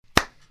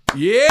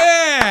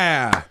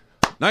Yeah.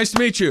 Nice to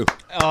meet you.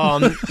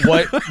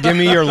 What? Give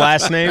me your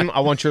last name. I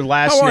want your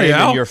last name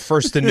and your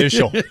first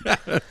initial.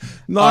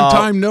 Long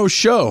time no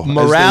show.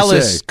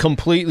 Morales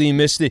completely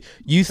missed it.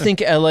 You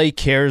think LA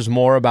cares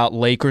more about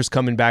Lakers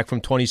coming back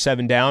from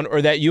 27 down, or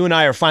that you and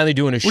I are finally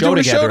doing a show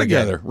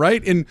together?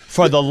 Right? And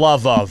for the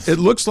love of. It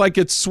looks like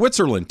it's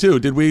Switzerland too.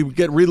 Did we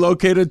get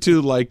relocated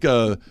to like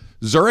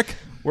Zurich?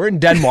 We're in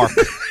Denmark.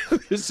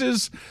 This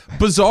is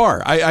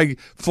bizarre. I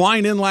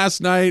flying in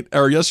last night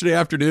or yesterday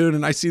afternoon,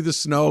 and I see the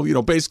snow,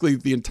 basically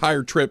the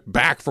entire trip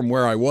back from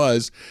where I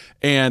was.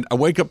 And I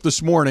wake up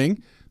this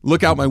morning,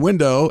 look out my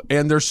window,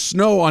 and there's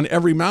snow on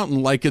every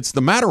mountain like it's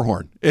the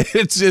Matterhorn.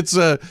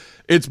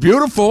 It's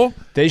beautiful.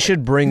 They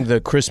should bring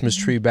the Christmas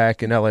tree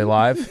back in LA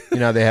Live. They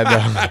have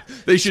the.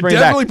 They should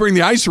definitely bring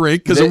the ice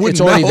rink because it's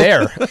already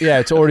there. Yeah,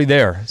 it's already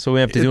there, so we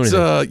have to do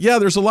anything.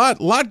 There's a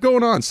lot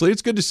going on. Slee,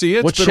 it's good to see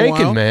you. What's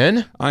shaking,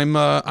 man?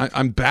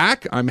 I'm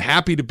back. I'm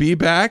happy to be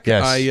back.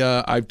 Yes.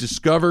 I've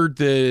discovered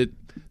that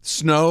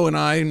Snow and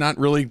I not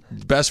really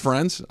best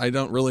friends. I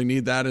don't really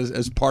need that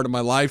as part of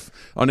my life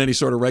on any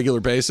sort of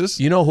regular basis.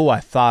 You know who I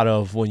thought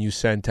of when you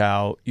sent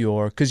out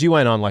because you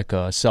went on like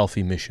a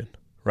selfie mission.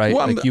 Right,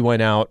 well, you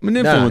went out. I'm an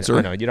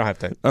influencer. No, you don't have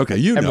to.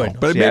 Okay,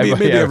 but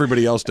maybe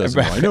everybody else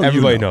doesn't know. I know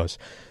everybody knows.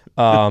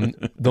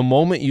 The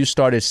moment you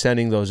started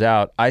sending those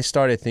out, I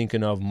started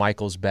thinking of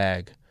Michael's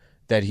bag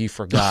that he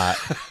forgot.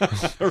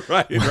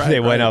 right. They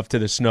went up to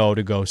the snow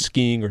to go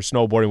skiing or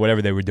snowboarding,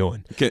 whatever they were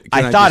doing.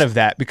 I thought of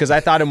that because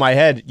I thought in my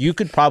head you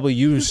could probably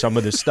use some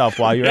of this stuff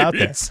while you're out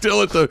there. It's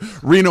still at the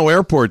Reno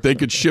airport. They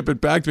could ship it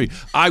back to me.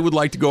 I would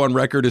like to go on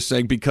record as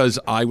saying because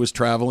I was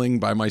traveling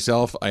by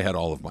myself, I had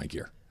all of my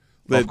gear.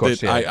 Of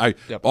course,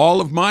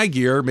 all of my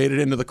gear made it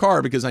into the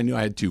car because I knew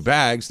I had 2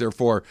 bags.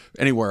 Therefore,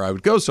 anywhere I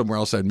would go somewhere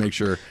else, I'd make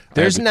sure.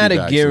 There's not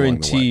a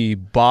guarantee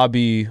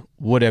Bobby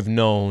would have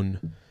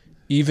known,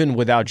 even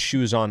without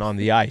shoes on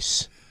the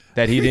ice,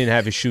 that he didn't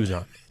have his shoes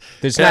on.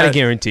 There's not a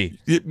guarantee.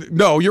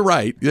 No, you're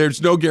right.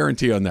 There's no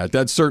guarantee on that.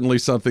 That's certainly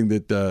something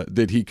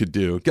that he could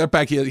do. Get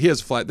back. He has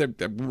flat.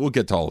 We'll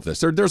get to all of this.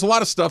 There's a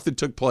lot of stuff that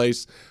took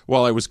place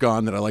while I was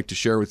gone that I like to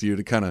share with you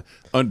to kind of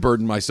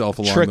unburden myself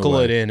along the way. Trickle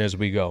it in as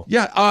we go.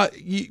 Yeah.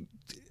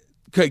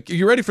 Okay.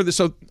 You ready for this?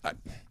 So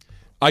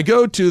I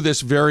go to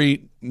this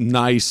very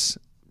nice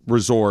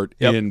resort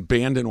in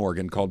Bandon,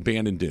 Oregon called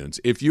Bandon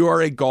Dunes. If you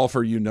are a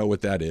golfer, you know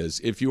what that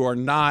is. If you are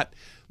not,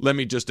 let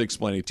me just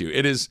explain it to you.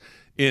 It is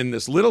in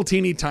this little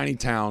teeny tiny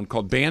town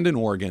called Bandon,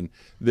 Oregon,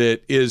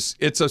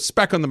 it's a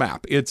speck on the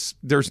map.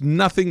 There's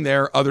nothing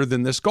there other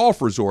than this golf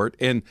resort,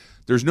 and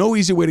there's no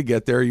easy way to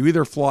get there. You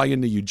either fly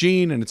into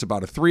Eugene, and it's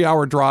about a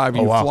 3-hour drive.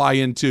 Fly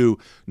into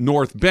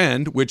North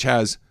Bend, which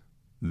has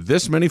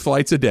this many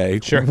flights a day,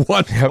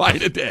 one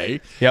flight a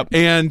day,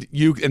 and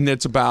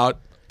it's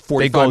about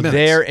 45 minutes. They go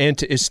there and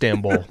to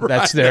Istanbul.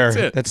 That's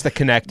the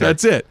connector.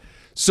 That's it.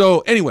 So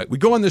anyway, we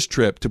go on this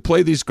trip to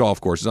play these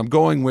golf courses. I'm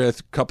going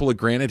with a couple of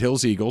Granite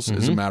Hills Eagles,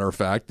 as a matter of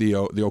fact, the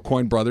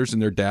Aucoin brothers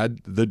and their dad,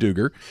 the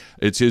Duger.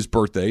 It's his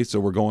birthday, so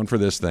we're going for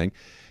this thing.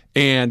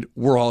 And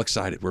we're all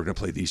excited. We're going to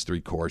play these 3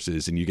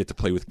 courses, and you get to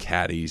play with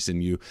caddies,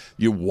 and you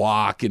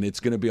walk, and it's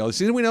going to be all this.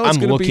 And we know it's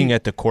I'm looking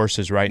at the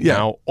courses right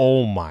now.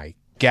 Oh, my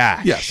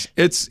gosh. Yes,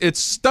 it's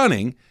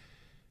stunning.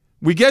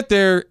 We get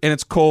there, and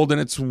it's cold,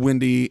 and it's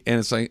windy, and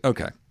it's like,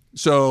 okay.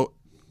 So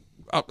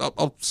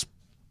I'll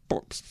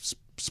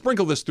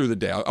sprinkle this through the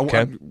day.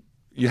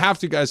 You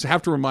guys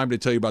have to remind me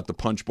to tell you about the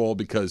Punch Bowl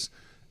because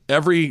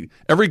every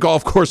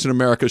golf course in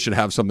America should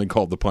have something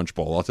called the Punch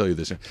Bowl. I'll tell you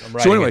this.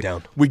 So anyway,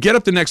 we get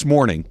up the next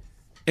morning,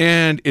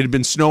 and it had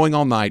been snowing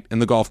all night,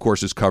 and the golf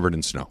course is covered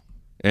in snow.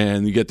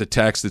 And you get the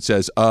text that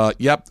says,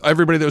 yep,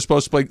 everybody that was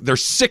supposed to play,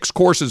 there's 6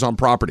 courses on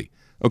property,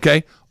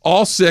 okay?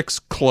 All 6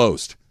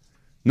 closed.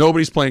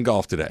 Nobody's playing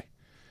golf today.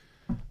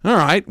 All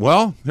right,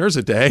 well, there's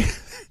a day.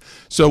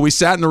 So we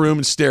sat in the room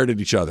and stared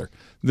at each other.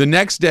 The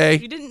next day...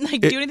 You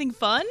didn't do anything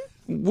fun?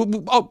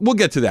 We'll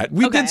get to that.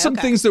 We did some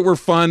things that were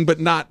fun, but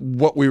not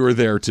what we were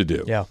there to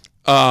do. Yeah.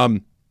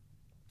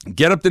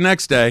 Get up the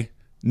next day.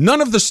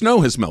 None of the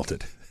snow has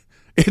melted.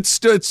 It's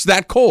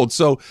that cold.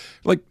 So,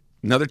 like,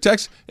 another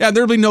text. Yeah,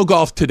 there'll be no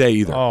golf today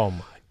either. Oh, my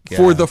God.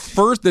 For the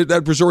first...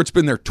 That resort's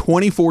been there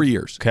 24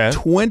 years. Okay.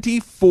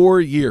 24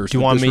 years. Do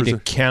you want me to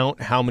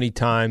count how many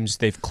times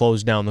they've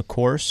closed down the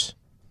course?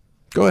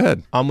 Go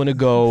ahead. I'm going to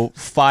go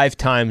 5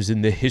 times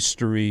in the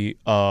history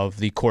of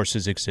the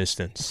course's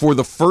existence. For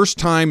the first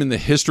time in the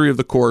history of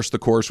the course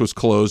was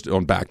closed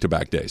on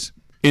back-to-back days.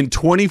 In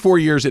 24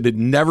 years, it had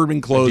never been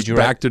closed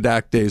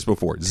back-to-back days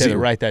before. Zero.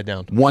 Write that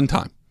down. One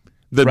time.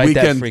 The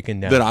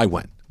weekend that I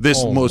went.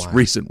 This most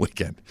recent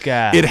weekend.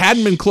 Gosh. It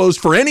hadn't been closed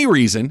for any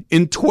reason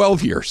in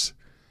 12 years.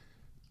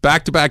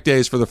 Back-to-back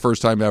days for the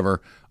first time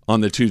ever on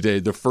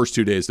the first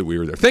 2 days that we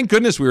were there. Thank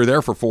goodness we were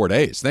there for 4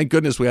 days. Thank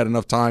goodness we had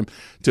enough time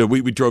to.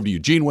 We drove to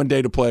Eugene one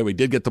day to play. We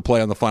did get to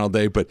play on the final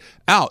day, but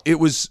it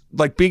was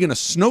like being in a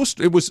snow.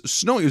 It was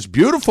snow. It was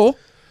beautiful,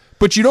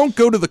 but you don't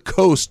go to the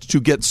coast to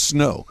get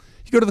snow.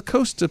 You go to the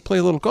coast to play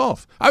a little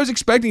golf. I was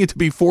expecting it to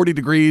be 40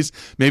 degrees,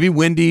 maybe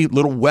windy, a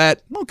little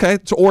wet. Okay,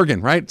 it's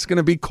Oregon, right? It's going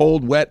to be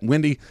cold, wet,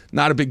 windy,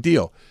 not a big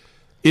deal.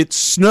 It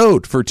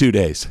snowed for 2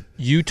 days.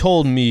 You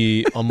told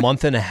me a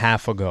month and a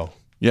half ago.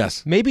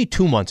 Yes. Maybe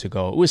 2 months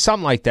ago. It was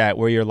something like that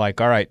where you're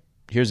like, all right,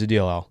 here's the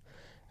deal, Al.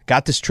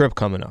 Got this trip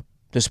coming up.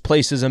 This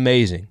place is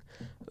amazing.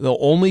 The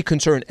only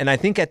concern, and I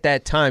think at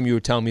that time you were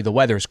telling me the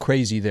weather is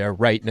crazy there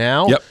right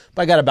now. Yep.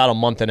 But I got about a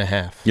month and a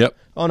half. Yep.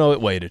 Oh, no,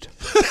 it waited.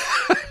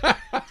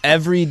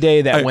 Every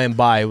day that went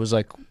by, it was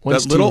like,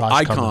 when's that little T-Ross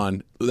icon,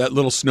 coming? that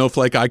little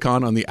snowflake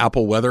icon on the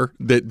Apple weather,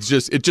 it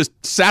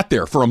just sat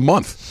there for a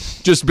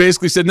month. Just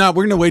basically said, no,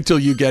 we're going to wait till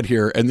you get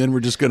here, and then we're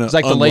just going to It's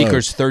like unload. the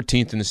Lakers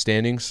 13th in the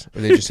standings,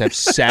 where they just have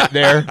sat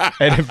there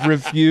and have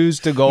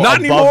refused to go Not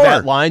above anymore.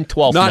 that line.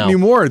 12th Not now.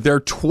 anymore. They're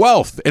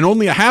 12th, and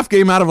only a half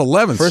game out of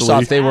 11th. First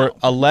Salih. off, they were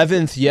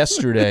 11th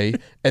yesterday,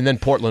 and then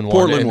Portland won.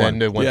 Portland and won. then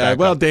they went Yeah, back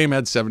well, up. Dame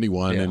had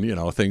 71, Yeah.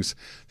 and things.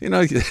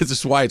 This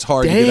is why it's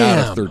hard to get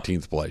out of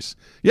 13th place.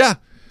 Yeah.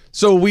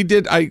 So we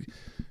did. I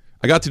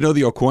got to know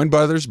the Aucoin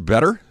brothers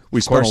better.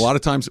 We spent a lot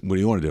of time. What do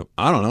you want to do?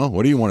 I don't know.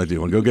 What do you want to do?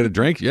 Want to go get a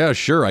drink? Yeah,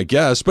 sure, I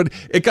guess. But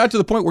it got to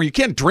the point where you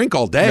can't drink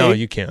all day. No,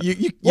 you can't.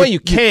 You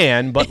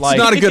can, but it's like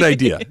not a good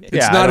idea. It's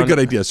Yeah, not a good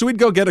idea. So we'd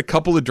go get a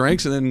couple of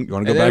drinks, and then you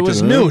want to go And back it was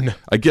to the noon.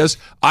 I guess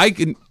I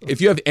can. If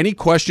you have any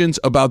questions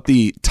about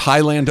the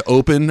Thailand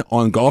Open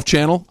on Golf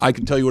Channel, I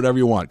can tell you whatever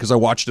you want because I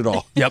watched it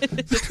all. Yep.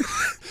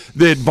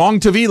 The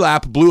Vong Tavi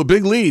lap blew a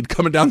big lead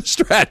coming down the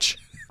stretch.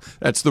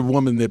 That's the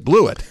woman that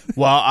blew it.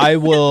 Well, I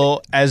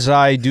will, as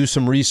I do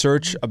some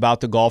research about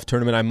the golf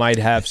tournament, I might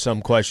have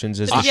some questions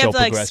as the Did you show have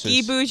like progresses.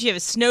 ski boots? Did you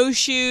have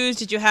snowshoes?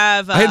 Did you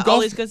have I had all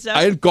these good stuff?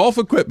 I had golf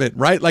equipment,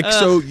 right? Like,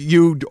 so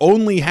you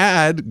only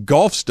had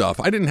golf stuff.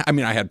 I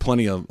had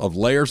plenty of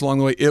layers along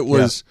the way. It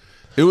was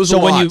a So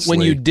lot, when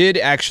you Slee. did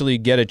actually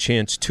get a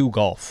chance to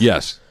golf,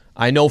 Yes.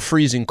 I know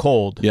freezing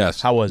cold.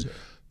 Yes. How was it?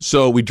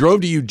 So we drove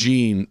to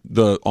Eugene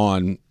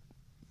on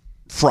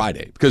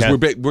Friday because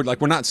Okay.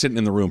 we're not sitting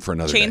in the room for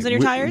another Chains day. on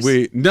your tires?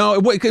 No,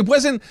 it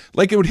wasn't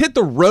like it would hit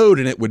the road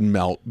and it would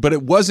melt, but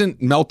it wasn't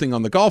melting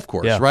on the golf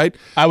course, Yeah. right?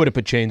 I would have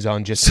put chains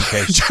on just in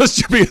case. Just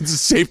to be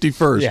safety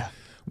first. Yeah.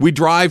 We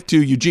drive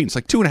to Eugene. It's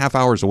like 2.5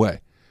 hours away.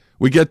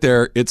 We get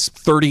there. It's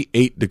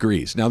 38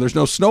 degrees. Now there's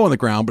no snow on the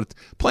ground, but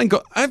playing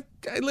golf. I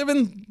live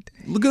in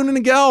Laguna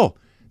Niguel.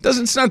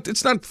 It's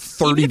not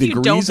 30 Even if you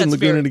don't, degrees in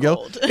that's Laguna very Niguel.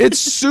 cold. It's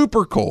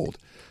super cold.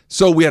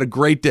 So we had a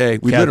great day.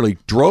 We literally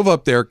drove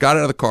up there, got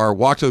out of the car,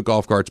 walked to the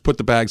golf carts, put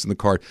the bags in the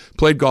cart,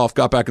 played golf,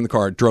 got back in the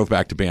car, drove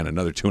back to Bannon,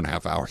 another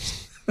 2.5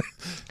 hours.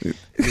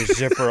 Your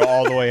zipper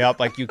all the way up,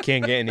 like you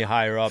can't get any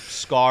higher up,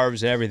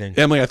 scarves, everything.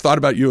 Emily, I thought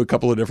about you a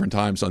couple of different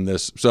times on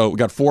this. So we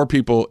got 4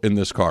 people in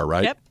this car,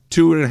 right? Yep.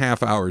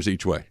 2.5 hours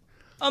each way.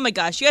 Oh my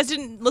gosh, you guys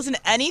didn't listen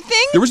to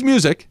anything? There was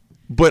music,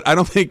 but I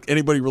don't think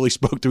anybody really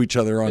spoke to each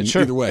other on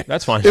Sure. either way.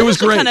 That's fine. It was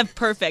Actually great. kind of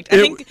perfect. I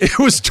think It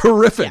was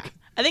terrific.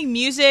 I think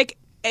music.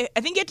 I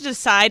think you have to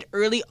decide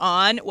early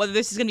on whether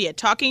this is going to be a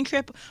talking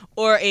trip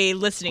or a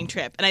listening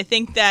trip, and I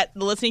think that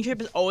the listening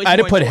trip is always. I had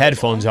to more put enjoyable.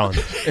 headphones on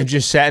and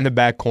just sat in the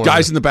back corner.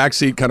 Guys in the back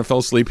seat kind of fell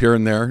asleep here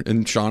and there,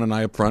 and Sean and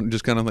I up front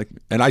just kind of like.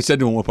 And I said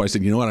to him at one point, I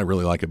said, "You know what I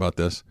really like about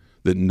this?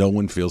 That no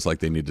one feels like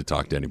they need to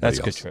talk to anybody That's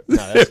a else." good trip. No,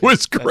 that's It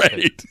was good.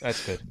 great.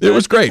 That's good. It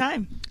was Good great.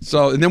 time.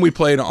 So, and then we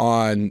played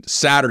on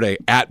Saturday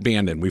at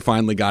Bandon. We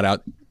finally got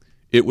out.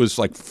 It was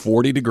like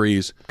 40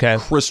 degrees, Okay.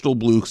 crystal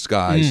blue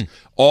skies.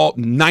 All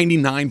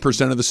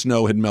 99% of the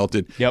snow had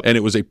melted, Yep. and it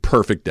was a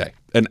perfect day,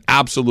 an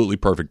absolutely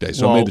perfect day.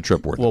 So it made the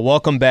trip worth it. Well,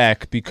 welcome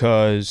back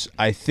because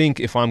I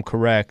think if I'm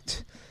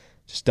correct,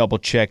 just double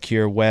check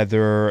here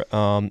whether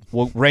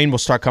rain will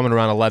start coming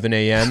around 11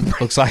 a.m.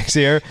 Looks like it's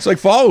here. It's like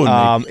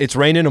following me. It's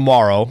raining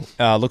tomorrow.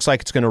 Looks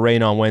like it's going to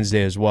rain on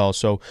Wednesday as well.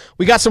 So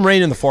we got some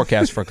rain in the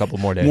forecast for a couple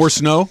more days. More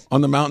snow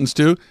on the mountains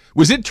too.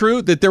 Was it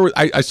true that there was?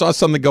 I saw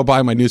something go by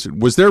in my news.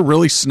 Was there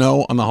really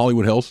snow on the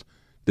Hollywood Hills?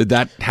 Did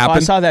that Oh, happen? I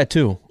saw that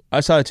too.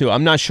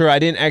 I'm not sure. I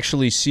didn't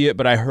actually see it,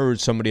 but I heard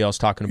somebody else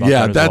talking about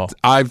yeah, that as well.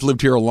 I've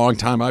lived here a long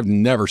time. I've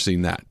never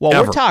seen that. Well,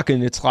 ever. we're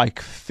talking, it's like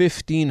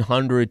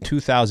 1,500,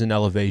 2,000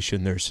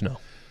 elevation. There's snow.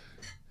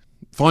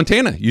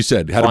 Fontana, you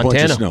said, had a bunch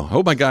Fontana. of snow. I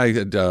hope my guy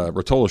at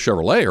Rotolo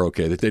Chevrolet are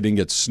okay, that they didn't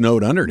get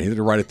snowed underneath.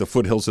 They're right at the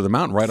foothills of the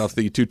mountain, right off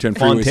the 210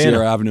 freeway Fontana.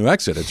 Sierra Avenue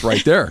exit. It's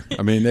right there.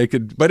 I mean, they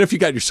could, but if you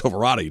got your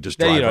Silverado, you just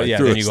drive right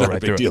through. then It's you go not a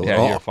right big through. deal Yeah, at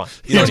all. you're fine.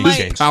 You You don't just need my-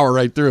 chains. power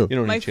right through. You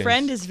don't My need chains.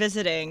 friend is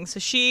visiting, so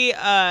she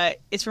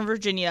is from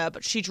Virginia,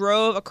 but she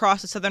drove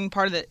across the southern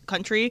part of the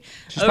country.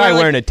 She's probably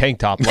wearing a tank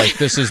top. Like,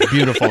 this is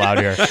beautiful out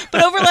here.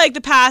 But over like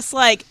the past,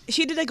 like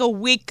she did like a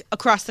week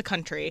across the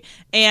country,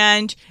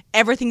 and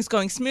everything's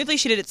going smoothly.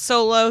 She did it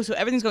solo, so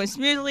everything's going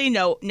smoothly.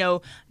 No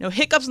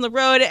hiccups on the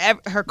road.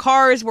 Her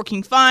car is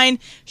working fine.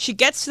 She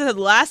gets to the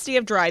last day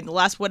of driving, the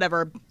last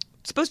whatever.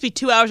 It's supposed to be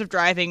 2 hours of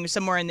driving,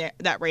 somewhere in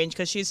that range,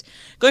 because she's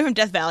going from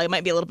Death Valley. It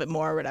might be a little bit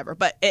more or whatever,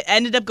 but it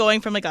ended up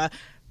going from like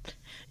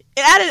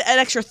it added an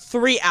extra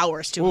 3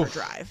 hours to her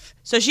drive.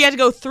 So she had to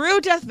go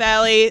through Death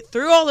Valley,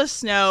 through all the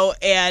snow,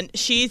 and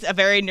she's a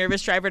very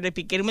nervous driver to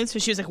begin with, so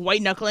she was like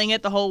white-knuckling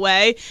it the whole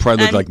way.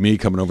 Probably looked like me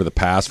coming over the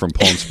pass from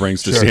Palm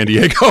Springs to San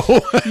Diego.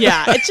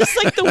 Yeah, it's just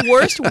like the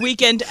worst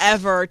weekend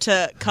ever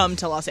to come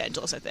to Los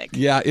Angeles, I think.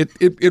 Yeah,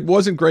 it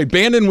wasn't great.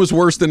 Bandon was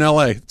worse than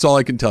LA. That's all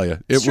I can tell you.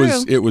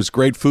 It was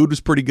great. Food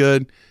was pretty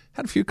good.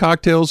 Had a few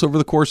cocktails over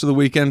the course of the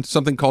weekend.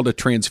 Something called a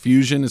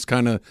transfusion is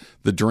kind of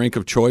the drink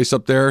of choice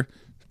up there.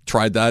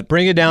 Tried that.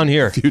 Bring it down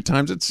here a few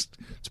times. It's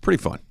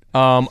pretty fun.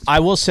 I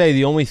will say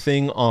the only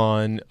thing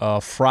on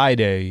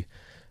Friday,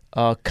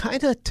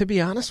 kind of, to be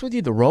honest with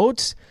you, the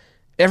roads,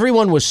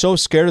 everyone was so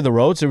scared of the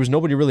roads, there was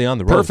nobody really on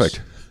the roads.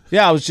 Perfect.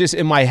 Yeah, I was just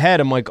in my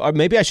head, I'm like,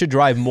 maybe I should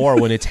drive more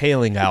when it's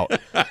hailing out,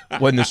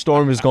 when the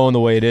storm is going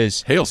the way it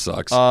is. Hail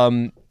sucks.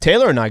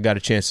 Taylor and I got a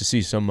chance to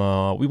see some,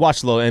 we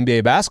watched a little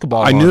NBA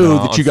basketball. I knew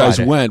that you guys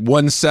Friday. went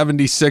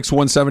 176,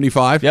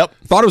 175. Yep.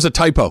 Thought it was a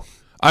typo.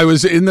 I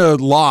was in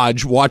the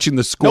lodge watching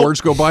the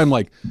scores go by. I'm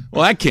like,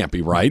 well, that can't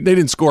be right. They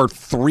didn't score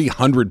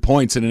 300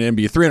 points in an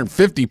NBA,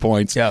 350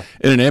 points in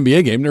an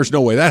NBA game. There's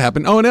no way that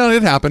happened. Oh, no,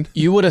 it happened.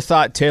 You would have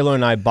thought Taylor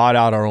and I bought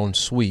out our own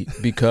suite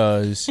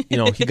because,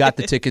 he got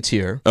the tickets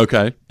here.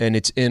 Okay. And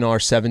it's in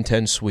our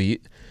 710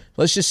 suite.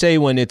 Let's just say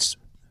when it's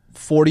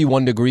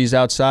 41 degrees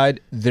outside,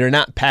 they're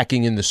not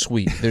packing in the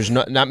suite. There's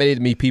not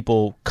many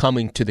people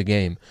coming to the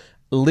game.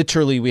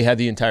 Literally, we had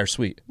the entire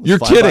suite. You're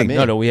kidding.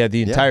 No, we had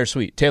the entire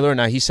suite. Taylor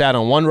and I, he sat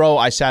on one row,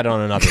 I sat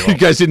on another row. You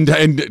guys didn't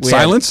in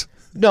silence?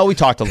 No, we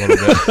talked a little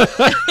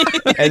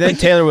bit. And then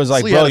Taylor was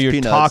like, bro, you're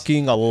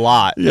talking a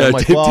lot. Yeah, I'm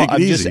like, well, I'm take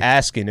it just easy.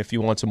 asking if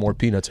you want some more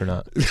peanuts or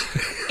not.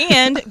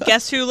 And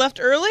guess who left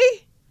early?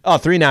 Oh,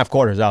 3.5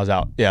 quarters. I was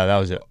out. Yeah, that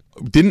was it.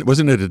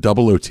 Wasn't it a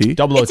double OT?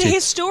 Double It's OT. a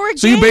historic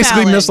So game, you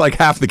basically Alan. missed like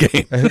half the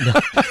game.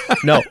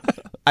 No,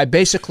 I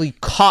basically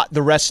caught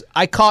the rest.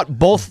 I caught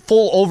both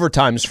full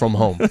overtimes from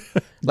home.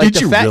 Like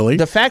Did you really?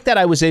 The fact that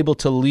I was able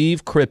to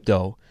leave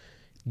crypto,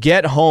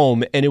 get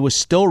home, and it was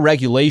still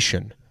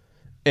regulation,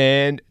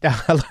 and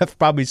I left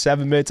probably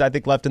 7 minutes, I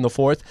think, left in the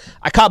fourth.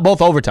 I caught both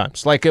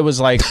overtimes. Like, it was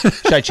like,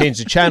 should I change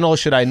the channel?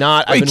 Should I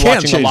not? I've been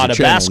watching a lot of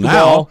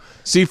basketball. Now.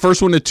 See,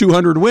 first one to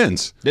 200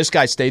 wins. This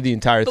guy stayed the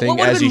entire But thing what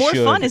would as have he been more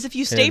should. fun is if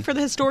you stayed And- for the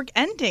historic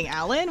ending,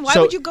 Alan. Why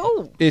So, would you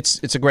go? It's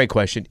a great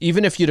question.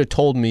 Even if you'd have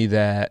told me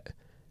that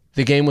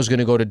the game was going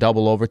to go to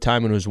double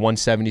overtime and it was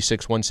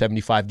 176,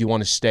 175, do you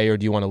want to stay or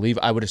do you want to leave?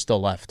 I would have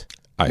still left.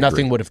 I Nothing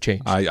agree. would have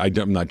changed.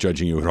 I'm not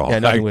judging you at all. Yeah,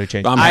 nothing would have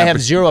changed. I'm I happy. have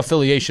zero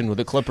affiliation with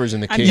the Clippers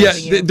and the I'm Kings. Yeah,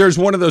 judging you. there's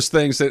one of those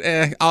things that,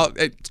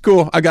 it's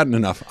cool. I got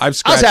enough. I've I was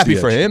scratched happy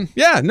the for itch. him.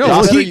 Yeah, no, Yeah, well,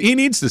 it's better he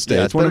needs to stay.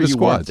 Yeah, it's one of better his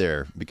you weren't squads.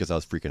 there because I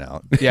was freaking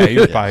out. Yeah, he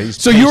was probably.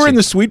 He's So you were in pacing.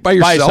 the suite by By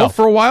yourself yourself.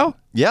 for a while?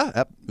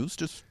 Yeah, it was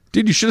just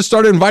Dude, you should have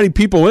started inviting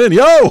people in.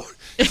 Yo,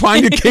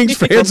 find your Kings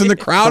fans in the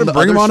crowd From and the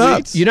bring them on other up.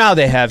 suites? You know how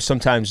they have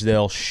sometimes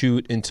they'll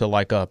shoot into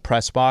like a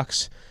press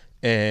box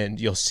and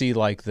you'll see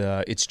like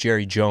it's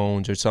Jerry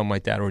Jones or something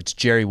like that, or it's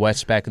Jerry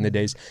West back in the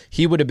days.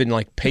 He would have been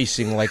like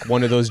pacing like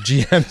one of those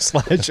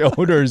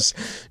GM/owners,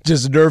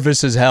 just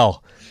nervous as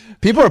hell.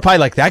 People are probably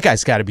like, that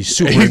guy's got to be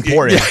super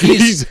important. Yeah,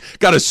 he's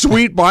got a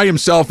suite by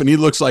himself, and he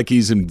looks like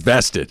he's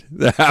invested.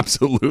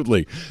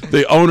 Absolutely,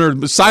 the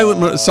owner,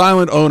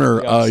 silent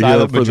owner here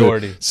silent for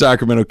majority. the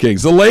Sacramento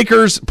Kings. The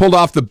Lakers pulled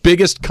off the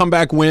biggest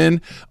comeback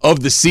win of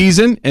the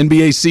season,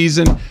 NBA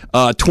season,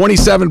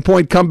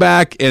 27-point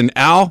comeback. And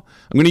Al,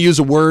 I'm going to use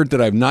a word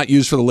that I've not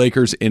used for the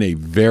Lakers in a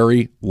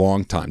very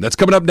long time. That's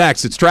coming up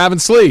next. It's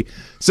Travis Lee,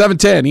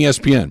 710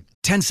 ESPN.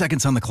 10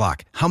 seconds on the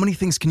clock. How many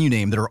things can you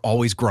name that are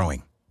always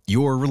growing?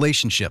 Your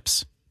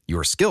relationships,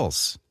 your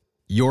skills,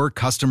 your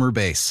customer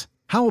base.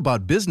 How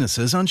about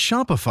businesses on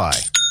Shopify?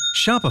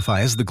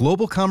 Shopify is the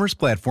global commerce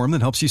platform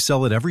that helps you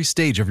sell at every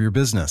stage of your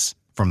business.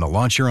 From the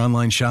launch your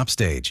online shop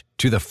stage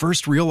to the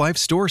first real life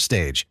store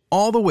stage,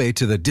 all the way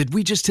to the did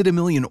we just hit a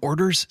million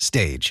orders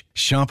stage.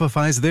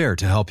 Shopify's there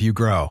to help you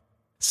grow.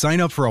 Sign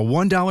up for a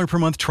 $1 per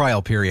month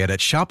trial period at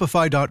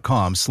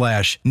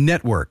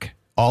shopify.com/network,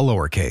 all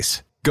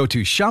lowercase. Go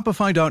to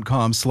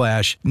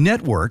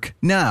shopify.com/network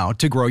now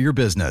to grow your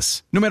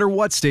business, no matter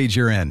what stage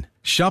you're in.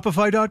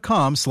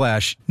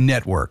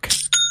 Shopify.com/network.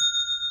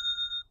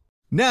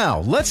 Now,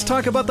 let's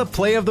talk about the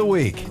play of the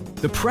week.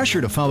 The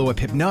pressure to follow up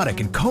Hypnotic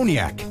and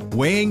Cognac,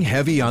 weighing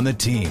heavy on the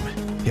team.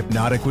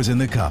 Hypnotic was in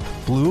the cup,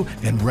 blue,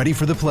 and ready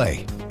for the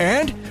play.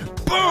 And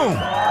boom!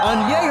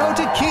 Añejo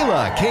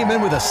Tequila came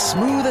in with a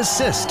smooth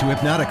assist to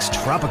Hypnotic's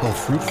tropical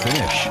fruit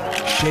finish.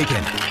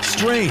 Shaken,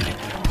 strained,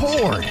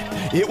 poured.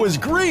 It was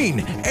green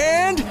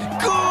and good!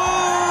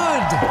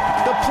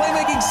 The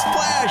playmaking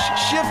splash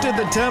shifted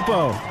the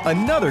tempo.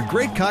 Another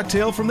great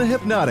cocktail from the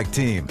Hypnotic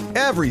team.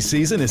 Every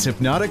season is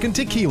Hypnotic and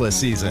Tequila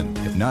season.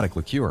 Hypnotic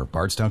Liqueur,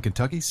 Bardstown,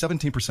 Kentucky,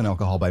 17%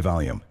 alcohol by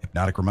volume.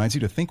 Hypnotic reminds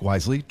you to think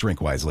wisely,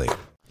 drink wisely.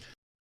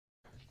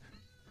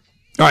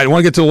 All right, I want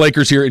to get to the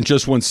Lakers here in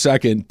just 1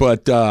 second,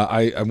 but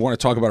I want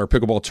to talk about our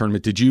pickleball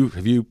tournament.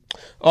 Have you?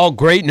 Oh,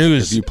 great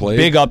news! Have you played?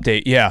 Big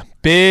update, yeah,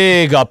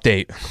 big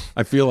update.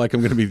 I feel like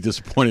I'm going to be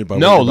disappointed by what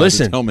No, you're about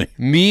listen. to tell me.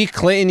 Me,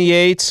 Clayton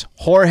Yates,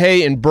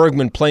 Jorge, and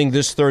Bergman playing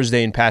this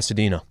Thursday in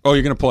Pasadena. Oh,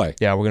 you're going to play?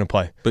 Yeah, we're gonna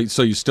play. But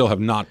so you still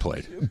have not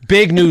played?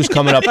 Big news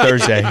coming up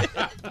Thursday.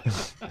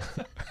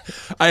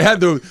 I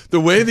had the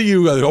way that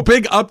you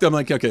big up. I'm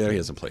like, okay, he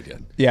hasn't played yet.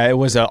 Yeah, it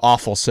was an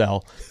awful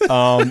sell.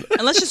 And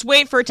let's just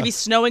wait for it to be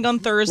snowing on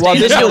Thursday. Well,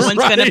 and this no was one's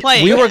right. going to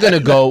play. We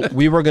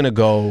were gonna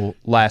go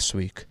last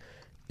week,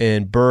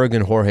 and Berg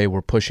and Jorge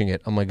were pushing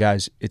it. I'm like,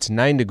 guys, it's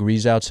 9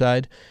 degrees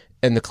outside,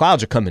 and the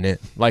clouds are coming in.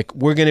 Like,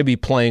 we're gonna be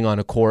playing on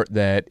a court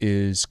that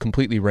is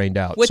completely rained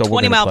out with so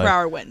we're 20 gonna mile play. per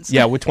hour winds.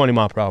 Yeah, with 20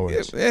 mile per hour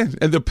winds.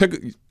 And you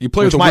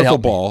play Which with a might wiffle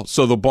help me. ball,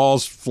 so the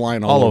ball's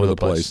flying all over the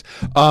place.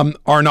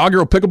 Our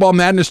inaugural Pickleball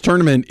Madness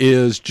tournament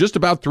is just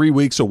about 3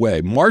 weeks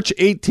away. March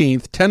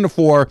 18th, 10 to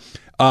 4,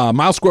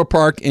 Mile Square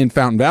Park in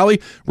Fountain Valley.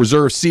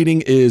 Reserved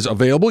seating is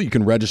available. You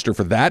can register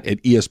for that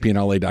at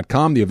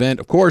espnla.com. The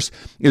event, of course,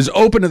 is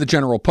open to the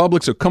general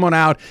public, so come on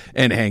out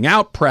and hang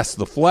out, press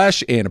the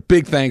flesh, and a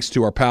big thanks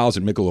to our pals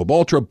at Michelob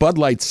Ultra, Bud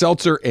Light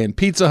Seltzer, and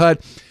Pizza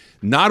Hut.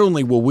 Not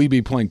only will we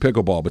be playing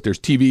pickleball, but there's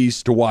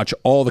TVs to watch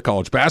all the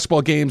college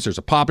basketball games. There's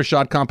a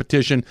Pop-A-Shot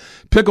competition,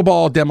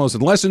 pickleball demos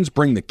and lessons.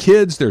 Bring the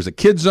kids. There's a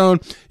kids zone.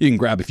 You can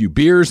grab a few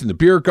beers in the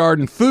beer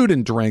garden, food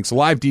and drinks,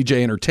 live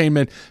DJ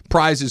entertainment,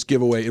 prizes,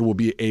 giveaway. It will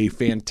be a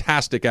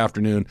fantastic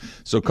afternoon.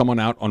 So come on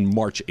out on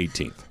March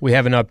 18th. We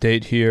have an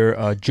update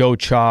here. Joe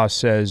Cha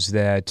says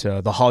that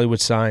the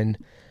Hollywood sign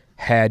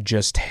had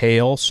just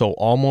hail, so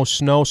almost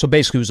snow. So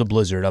basically, it was a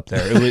blizzard up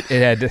there. It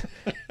had,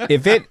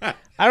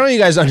 I don't know if you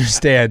guys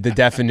understand the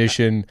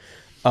definition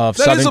of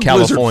That is Southern a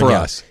blizzard California.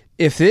 for us.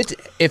 If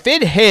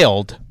it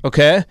hailed,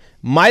 okay,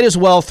 might as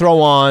well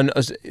throw on,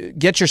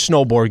 get your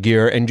snowboard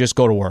gear and just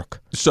go to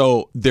work.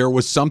 So there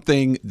was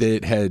something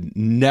that had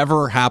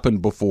never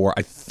happened before.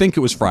 I think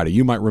it was Friday.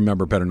 You might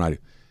remember better than I do.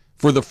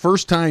 For the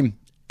first time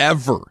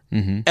ever,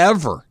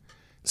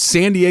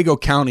 San Diego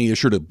County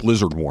issued a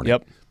blizzard warning.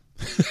 Yep.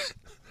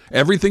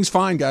 Everything's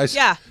fine, guys.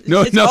 Yeah,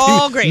 no, it's nothing,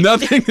 all great.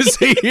 Nothing to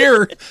say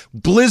here.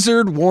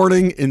 Blizzard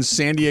warning in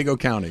San Diego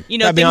County. You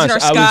know, Gotta be things in our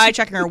honest, sky,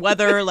 checking our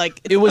weather.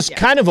 Like It was yeah.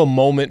 kind of a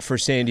moment for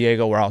San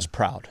Diego where I was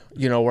proud.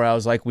 You know, where I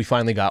was like, we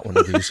finally got one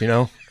of these. You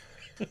know,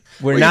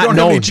 we're Well, not you don't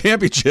have any known.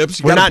 championships.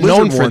 You We're got a not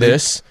known blizzard for warning.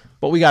 this,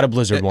 but we got a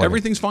blizzard warning.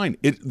 Everything's fine.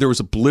 There was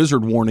a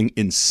blizzard warning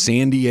in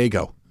San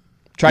Diego.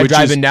 Tried which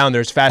driving is down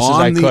there as fast as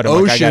on I the could. I'm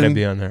like, I ocean got to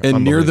be on there. and near the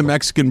Unbelievable.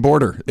 Mexican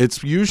border.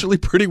 It's usually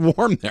pretty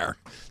warm there.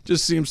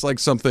 Just seems like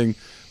something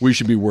we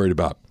should be worried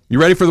about. You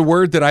ready for the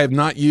word that I have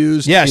not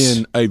used Yes.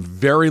 in a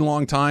very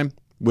long time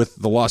with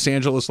the Los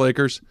Angeles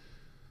Lakers?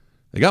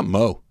 They got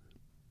Mo.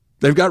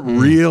 They've got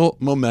real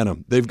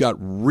momentum. They've got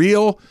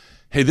real.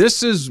 Hey,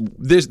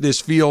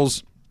 this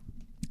feels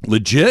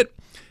legit.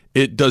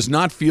 It does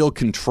not feel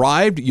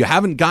contrived. You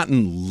haven't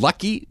gotten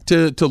lucky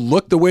to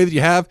look the way that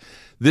you have.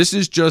 This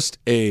is just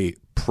a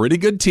pretty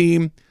good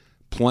team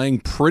playing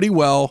pretty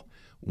well,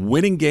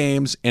 winning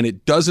games, and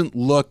it doesn't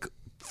look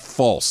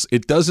false.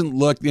 It doesn't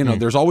look,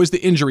 there's always the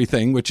injury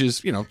thing, which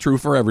is, true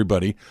for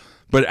everybody.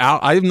 But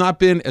I have not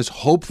been as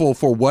hopeful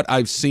for what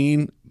I've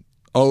seen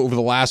over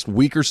the last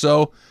week or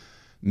so.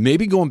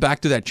 Maybe going back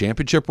to that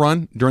championship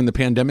run during the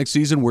pandemic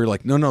season where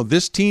like, no,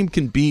 this team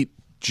can beat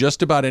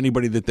just about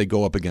anybody that they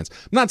go up against.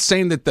 I'm not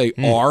saying that they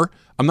are.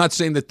 I'm not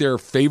saying that they're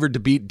favored to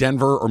beat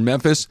Denver or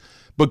Memphis.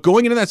 But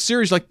going into that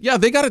series, like, yeah,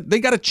 they got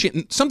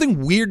to something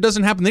weird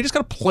doesn't happen. They just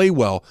got to play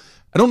well.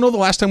 I don't know the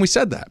last time we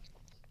said that.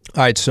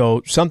 All right,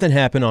 so something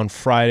happened on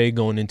Friday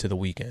going into the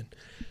weekend.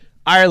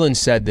 Ireland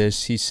said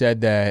this. He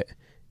said that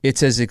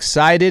it's as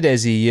excited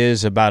as he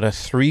is about a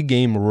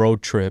 3-game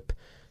road trip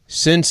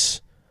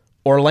since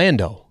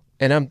Orlando.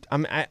 And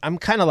I'm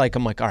kind of like,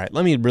 all right,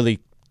 let me really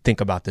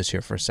think about this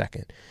here for a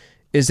second.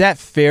 Is that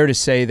fair to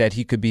say that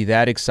he could be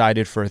that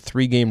excited for a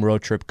 3-game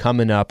road trip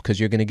coming up because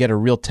you're going to get a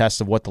real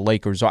test of what the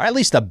Lakers are, at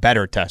least a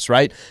better test,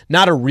 right?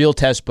 Not a real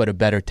test, but a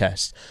better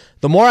test.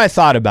 The more I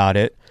thought about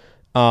it,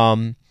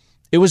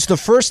 it was the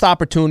first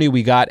opportunity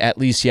we got at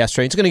least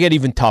yesterday. It's going to get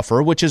even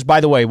tougher, which is,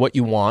 by the way, what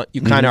you want.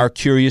 You kind of are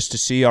curious to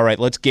see, all right,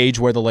 let's gauge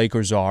where the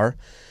Lakers are.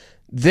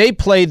 They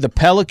played the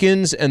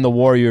Pelicans and the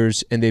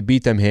Warriors, and they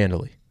beat them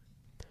handily.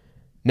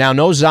 Now,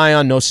 no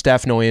Zion, no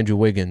Steph, no Andrew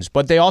Wiggins,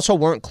 but they also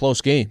weren't close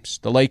games.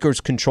 The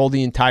Lakers controlled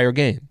the entire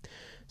game.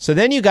 So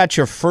then you got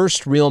your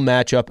first real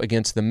matchup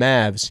against the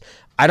Mavs.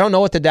 I don't know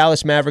what the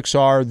Dallas Mavericks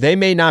are. They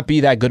may not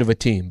be that good of a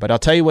team, but I'll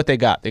tell you what they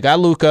got. They got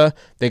Luka,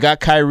 they got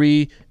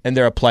Kyrie, and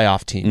they're a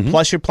playoff team.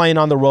 Plus, you're playing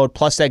on the road,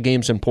 plus that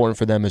game's important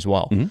for them as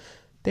well.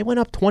 They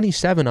went up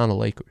 27 on the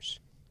Lakers.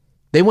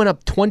 They went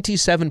up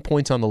 27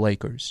 points on the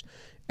Lakers.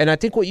 And I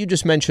think what you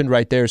just mentioned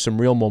right there is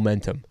some real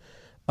momentum.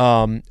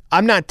 I'm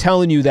not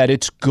telling you that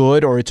it's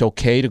good or it's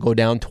okay to go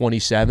down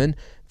 27.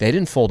 They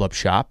didn't fold up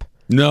shop.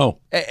 No.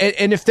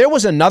 And if there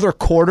was another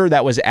quarter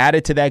that was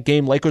added to that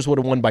game, Lakers would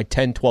have won by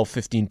 10, 12,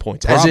 15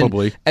 points.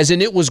 Probably. As in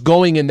it was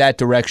going in that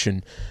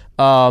direction.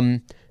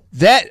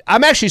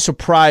 I'm actually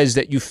surprised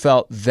that you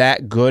felt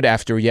that good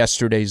after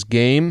yesterday's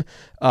game,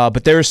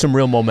 but there is some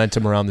real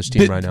momentum around this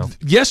team right now.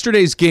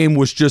 Yesterday's game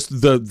was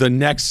just the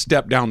next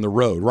step down the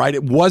road, right?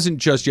 It wasn't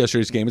just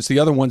yesterday's game. It's the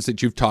other ones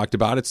that you've talked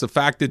about. It's the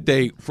fact that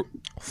they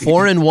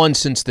 4-1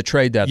 since the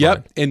trade deadline.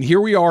 Yep, and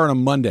here we are on a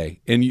Monday,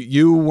 and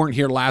you weren't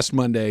here last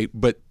Monday,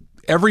 but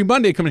every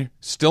Monday coming here,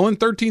 still in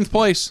 13th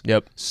place.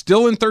 Yep.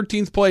 Still in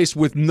 13th place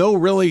with no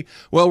really,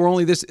 we're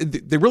only this,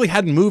 they really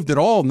hadn't moved at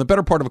all in the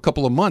better part of a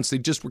couple of months. They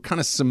just were kind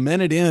of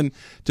cemented in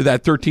to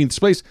that 13th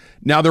place.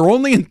 Now they're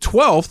only in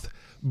 12th,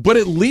 but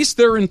at least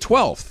they're in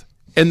 12th.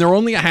 And they're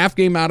only a half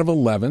game out of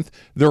 11th.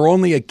 They're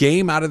only a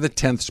game out of the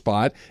 10th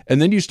spot.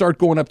 And then you start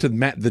going up to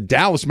the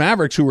Dallas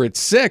Mavericks, who are at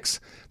 6.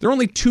 They're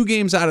only 2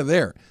 games out of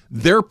there.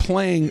 They're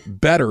playing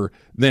better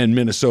than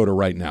Minnesota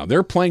right now.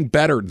 They're playing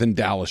better than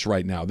Dallas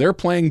right now. They're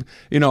playing,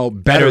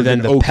 better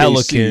than the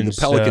OKC,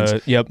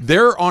 Pelicans. Yep.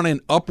 They're on an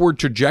upward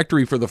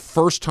trajectory for the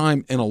first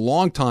time in a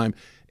long time.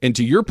 And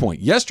to your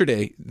point,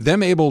 yesterday,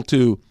 them able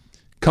to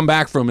come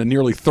back from a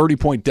nearly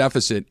 30-point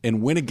deficit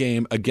and win a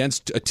game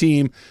against a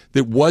team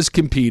that was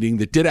competing,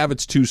 that did have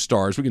its 2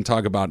 stars. We can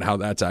talk about how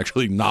that's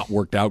actually not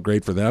worked out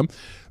great for them.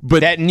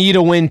 But that need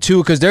a win,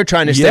 too, because they're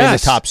trying to stay in the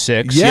top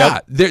 6. Yeah,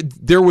 yep.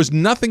 There was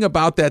nothing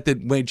about that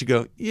made you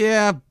go,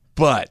 yeah,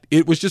 but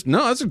it was just,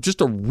 no, that's just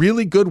a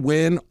really good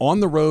win on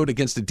the road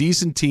against a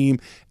decent team,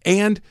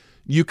 and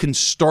you can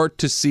start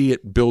to see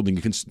it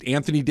building.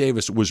 Anthony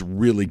Davis was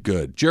really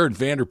good. Jared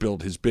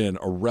Vanderbilt has been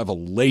a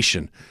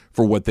revelation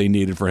for what they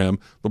needed for him.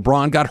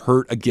 LeBron got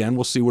hurt again.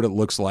 We'll see what it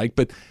looks like.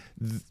 But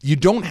you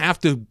don't have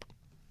to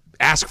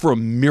ask for a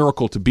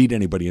miracle to beat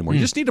anybody anymore. You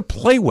just need to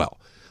play well.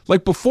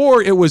 Like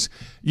before, it was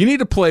you need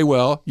to play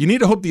well, you need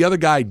to hope the other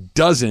guy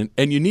doesn't,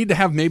 and you need to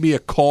have maybe a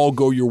call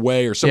go your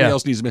way or somebody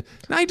else needs to.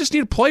 Now you just need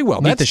to play well.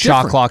 You need the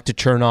shot clock to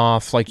turn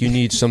off. Like you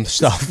need some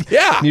stuff.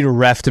 Yeah. You need a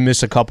ref to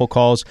miss a couple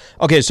calls.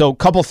 Okay, so a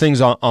couple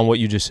things on what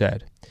you just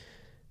said.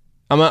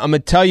 I'm going to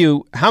tell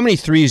you, how many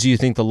threes do you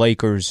think the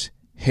Lakers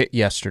hit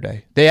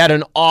yesterday? They had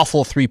an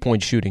awful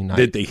 3-point shooting night.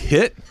 Did they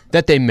hit?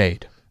 That they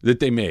made.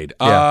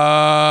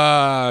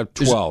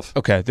 12.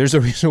 Okay, there's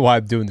a reason why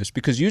I'm doing this,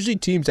 because usually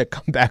teams that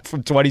come back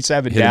from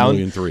 27 down, a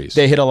million threes.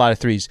 They hit a lot of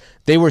threes.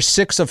 They were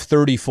 6 of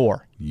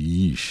 34.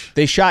 Yeesh.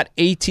 They shot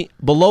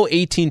below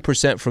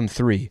 18% from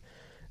 3.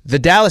 The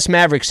Dallas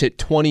Mavericks hit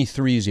 20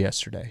 threes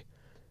yesterday.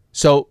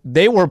 So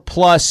they were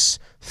plus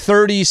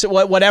 30,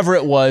 whatever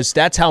it was.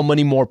 That's how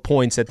many more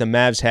points that the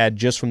Mavs had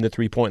just from the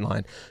 3-point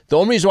line. The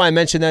only reason why I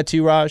mentioned that to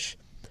you, Raj,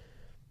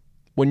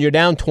 when you're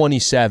down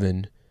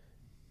 27,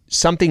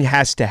 something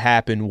has to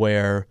happen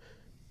where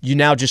you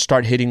now just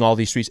start hitting all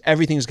these threes.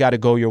 Everything's got to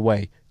go your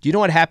way. Do you know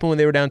what happened when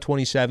they were down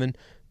 27?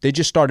 They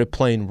just started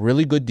playing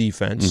really good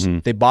defense. Mm-hmm.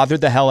 They bothered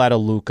the hell out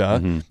of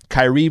Luka. Mm-hmm.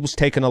 Kyrie was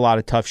taking a lot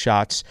of tough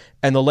shots,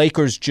 and the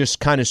Lakers just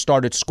kind of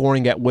started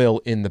scoring at will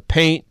in the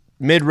paint,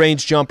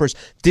 mid-range jumpers,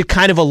 did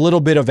kind of a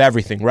little bit of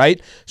everything,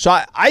 right? So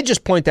I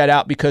just point that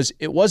out because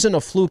it wasn't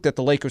a fluke that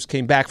the Lakers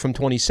came back from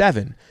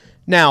 27.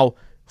 Now,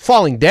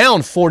 falling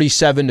down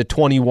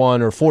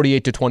 47-21 or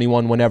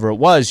 48-21, whenever it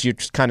was, you're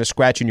just kind of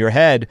scratching your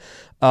head.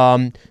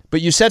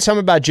 But you said something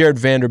about Jared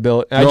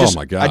Vanderbilt. And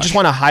my gosh. I just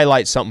want to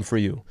highlight something for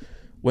you.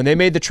 When they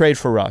made the trade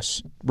for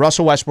Russ,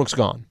 Russell Westbrook's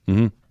gone.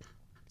 Mm-hmm.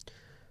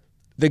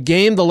 The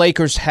game the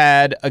Lakers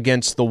had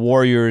against the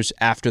Warriors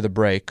after the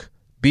break,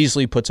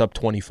 Beasley puts up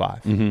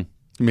 25. Mm-hmm.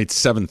 He made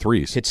 7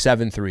 threes. Hit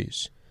 7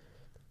 threes.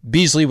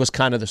 Beasley was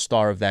kind of the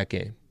star of that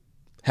game.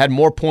 Had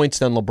more points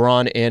than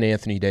LeBron and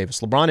Anthony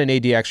Davis. LeBron and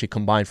AD actually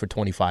combined for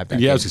 25 that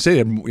game. I was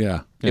going to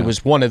say, It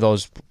was one of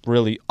those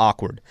really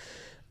awkward.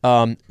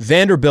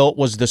 Vanderbilt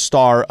was the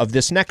star of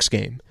this next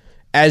game.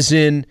 As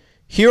in,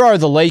 here are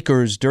the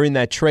Lakers during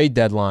that trade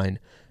deadline.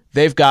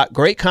 They've got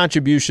great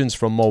contributions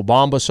from Mo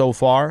Bamba so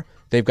far.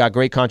 They've got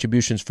great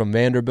contributions from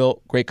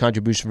Vanderbilt, great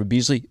contribution from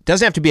Beasley. It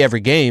doesn't have to be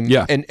every game.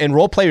 Yeah. And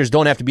role players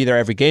don't have to be there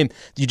every game.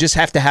 You just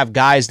have to have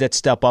guys that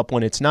step up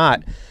when it's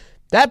not.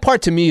 That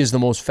part to me is the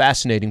most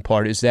fascinating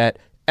part, is that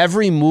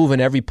every move and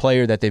every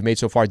player that they've made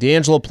so far.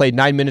 D'Angelo played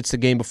 9 minutes the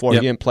game before.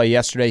 Yep. He didn't play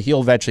yesterday.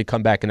 He'll eventually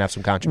come back and have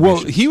some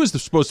contributions. Well, he was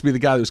supposed to be the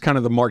guy that was kind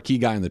of the marquee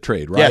guy in the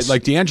trade, right? Yes.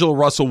 Like D'Angelo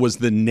Russell was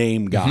the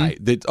name guy.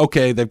 Mm-hmm.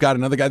 That they've got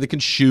another guy that can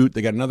shoot.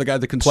 They got another guy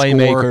that can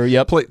Playmaker,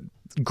 score.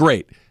 Yep.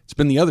 Great. It's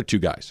been the other 2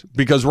 guys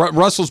because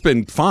Russell's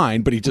been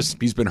fine, but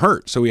he's been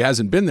hurt, so he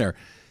hasn't been there.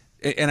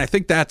 And I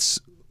think that's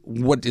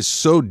what is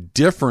so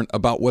different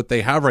about what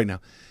they have right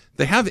now.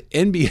 They have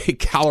NBA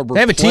caliber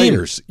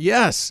players. Team.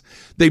 Yes.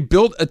 They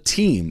built a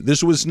team.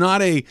 This was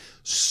not a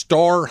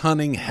star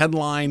hunting,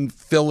 headline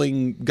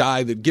filling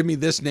guy that give me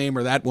this name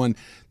or that one.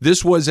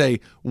 This was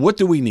what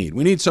do we need?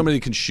 We need somebody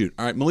that can shoot.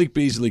 All right, Malik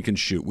Beasley can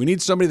shoot. We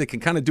need somebody that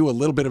can kind of do a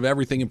little bit of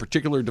everything, in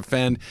particular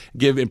defend,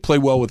 give and play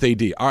well with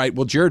AD. All right,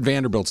 well, Jared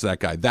Vanderbilt's that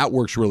guy. That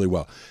works really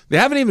well. They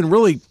haven't even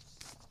really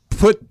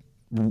put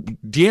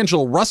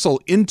D'Angelo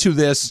Russell into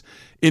this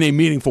in a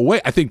meaningful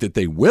way. I think that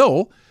they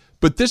will.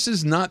 But this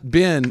has not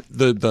been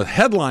the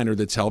headliner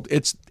that's helped.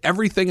 It's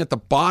everything at the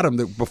bottom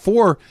that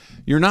before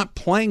you're not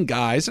playing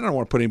guys, and I don't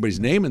want to put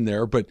anybody's name in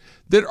there, but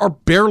that are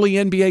barely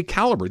NBA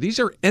caliber. These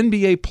are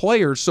NBA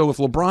players. So if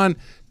LeBron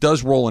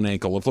does roll an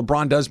ankle, if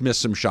LeBron does miss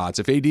some shots,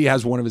 if AD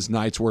has one of his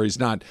nights where he's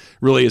not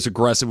really as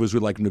aggressive as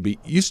we'd like him to be,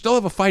 you still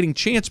have a fighting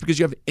chance because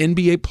you have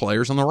NBA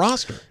players on the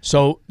roster.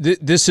 So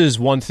this is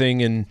one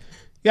thing, and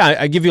yeah,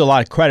 I give you a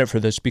lot of credit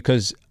for this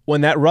because when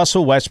that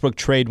Russell Westbrook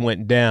trade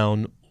went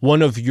down,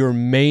 one of your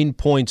main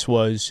points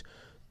was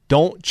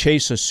don't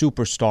chase a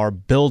superstar,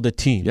 build a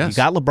team. Yes. You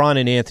got LeBron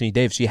and Anthony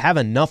Davis. You have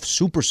enough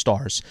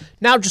superstars.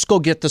 Now just go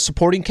get the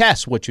supporting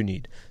cast, what you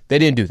need. They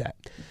didn't do that.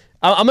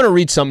 I'm going to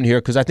read something here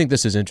because I think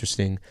this is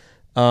interesting.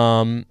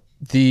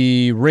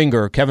 The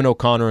Ringer, Kevin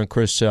O'Connor and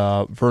Chris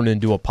Vernon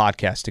do a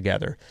podcast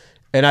together.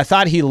 And I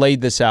thought he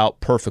laid this out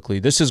perfectly.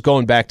 This is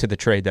going back to the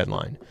trade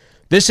deadline.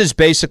 This is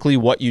basically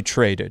what you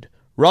traded.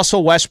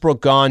 Russell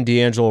Westbrook gone,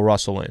 D'Angelo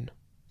Russell in.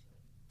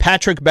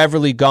 Patrick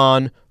Beverley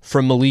gone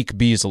for Malik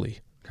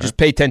Beasley. Okay. Just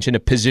pay attention to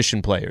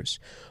position players.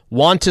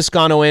 Juan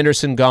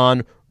Toscano-Anderson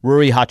gone,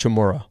 Rui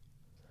Hachimura.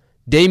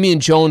 Damian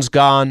Jones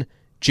gone,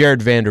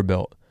 Jared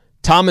Vanderbilt.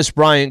 Thomas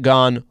Bryant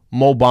gone,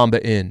 Mo Bamba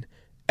in.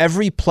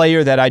 Every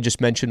player that I just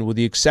mentioned, with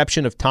the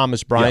exception of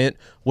Thomas Bryant,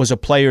 was a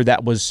player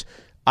that was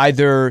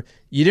either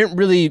you didn't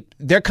really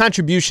their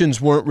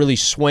contributions weren't really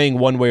swaying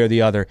one way or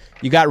the other.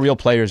 You got real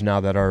players now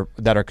that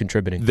are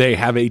contributing. They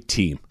have a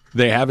team.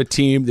 They have a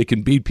team that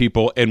can beat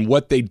people, and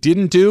what they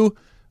didn't do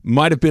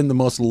might have been the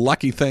most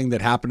lucky thing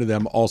that happened to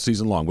them all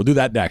season long. We'll do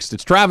that next.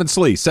 It's Travis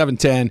Lee,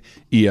 710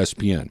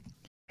 ESPN.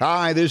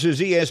 Hi, this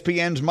is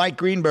ESPN's Mike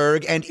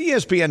Greenberg, and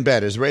ESPN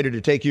Bet is ready to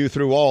take you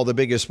through all the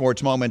biggest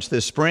sports moments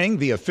this spring.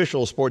 The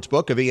official sports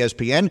book of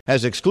ESPN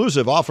has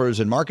exclusive offers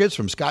and markets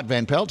from Scott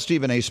Van Pelt,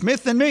 Stephen A.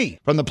 Smith, and me.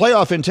 From the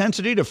playoff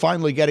intensity to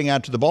finally getting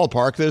out to the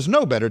ballpark, there's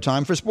no better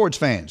time for sports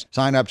fans.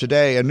 Sign up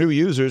today, and new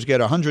users get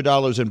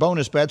 $100 in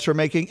bonus bets for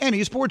making any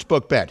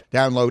sportsbook bet.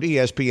 Download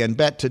ESPN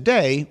Bet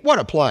today. What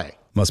a play.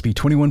 Must be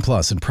 21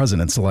 plus and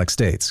present in select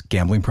states.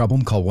 Gambling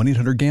problem? Call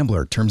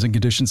 1-800-GAMBLER. Terms and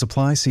conditions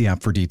apply. See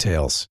app for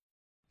details.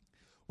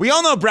 We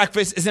all know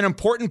breakfast is an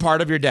important part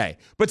of your day,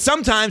 but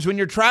sometimes when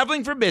you're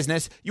traveling for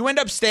business, you end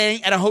up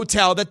staying at a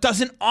hotel that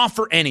doesn't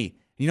offer any.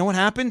 You know what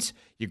happens?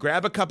 You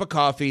grab a cup of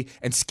coffee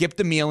and skip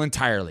the meal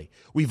entirely.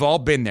 We've all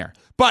been there.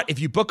 But if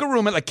you book a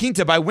room at La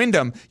Quinta by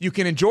Wyndham, you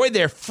can enjoy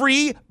their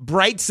free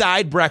Bright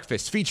Side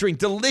breakfast featuring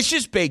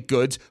delicious baked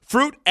goods,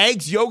 fruit,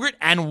 eggs, yogurt,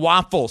 and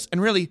waffles.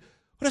 And really,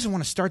 who doesn't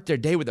want to start their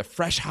day with a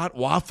fresh hot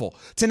waffle?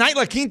 Tonight,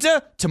 La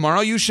Quinta, tomorrow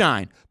you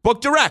shine.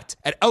 Book direct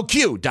at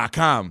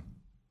lq.com.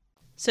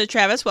 So,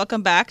 Travis,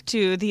 welcome back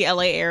to the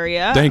LA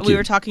area. Thank you. We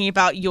were talking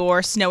about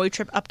your snowy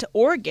trip up to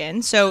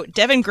Oregon. So,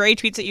 Devin Gray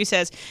tweets at you,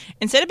 says,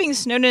 instead of being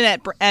snowed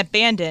in at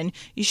Bandon,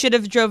 you should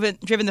have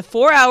driven the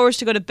 4 hours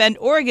to go to Bend,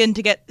 Oregon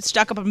to get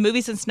stock up on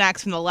movies and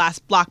snacks from the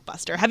last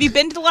Blockbuster. Have you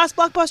been to the last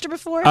Blockbuster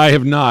before? I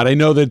have not. I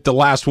know that the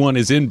last one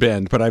is in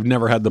Bend, but I've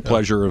never had the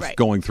pleasure of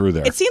going through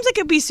there. It seems like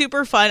it'd be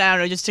super fun, I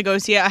don't know, just to go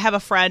see it. I have a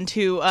friend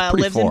who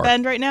lives in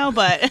Bend right now,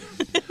 but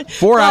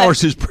 4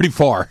 hours is pretty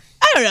far.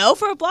 I don't know,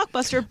 for a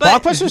Blockbuster.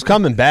 But Blockbuster's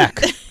coming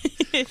back.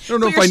 I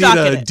don't know if I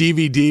need a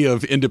DVD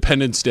of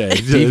Independence Day.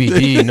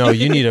 DVD? No,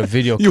 you need a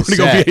video You want to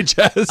go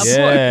cassette. VHS?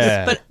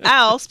 Yeah. But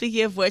Al,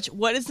 speaking of which,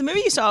 what is the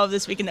movie you saw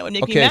this weekend that would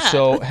make you mad? Okay,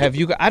 so have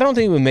you? I don't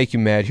think it would make you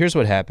mad. Here's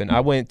what happened.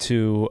 I went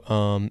to.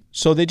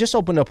 So they just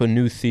opened up a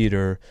new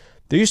theater.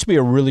 There used to be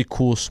a really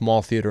cool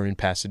small theater in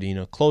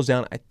Pasadena. Closed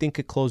down. I think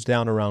it closed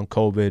down around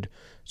COVID.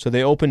 So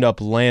they opened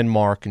up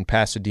Landmark in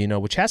Pasadena,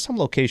 which has some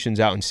locations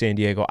out in San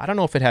Diego. I don't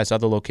know if it has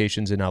other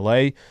locations in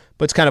LA,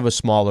 but it's kind of a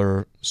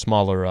smaller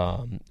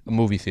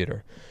movie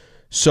theater.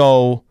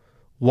 So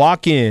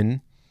walk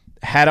in,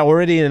 had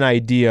already an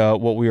idea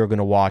what we were going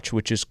to watch,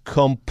 which is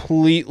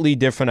completely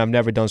different. I've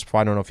never done this before.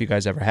 I don't know if you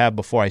guys ever have.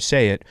 Before I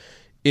say it,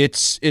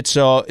 it's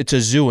a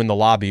zoo in the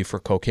lobby for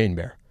Cocaine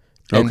Bear,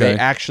 and they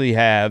actually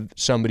have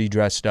somebody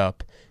dressed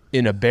up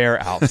in a bear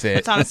outfit.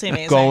 It's honestly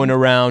amazing. Going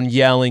around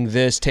yelling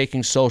this,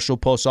 taking social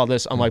posts, all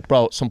this. I'm like,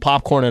 bro, some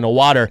popcorn and a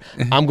water.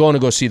 I'm going to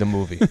go see the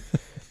movie.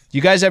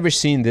 You guys ever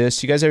seen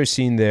this? You guys ever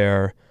seen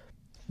their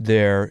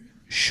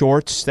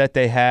shorts that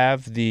they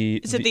have?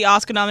 Is it the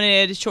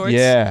Oscar-nominated shorts?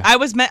 Yeah. I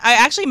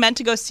actually meant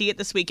to go see it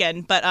this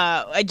weekend, but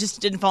I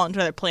just didn't fall into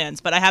their plans,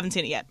 but I haven't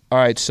seen it yet. All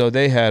right, so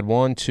they had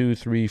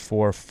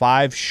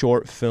 5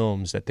 short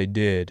films that they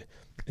did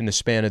in the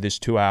span of this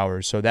 2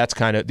 hours. So that's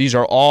these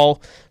are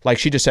all, like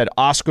she just said,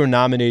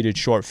 Oscar-nominated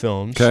short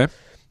films. Okay.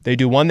 They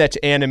do one that's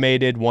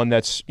animated, one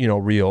that's,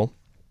 real.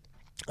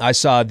 I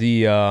saw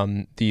the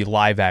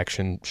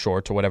live-action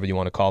shorts or whatever you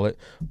want to call it.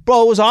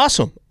 Bro, it was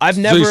awesome.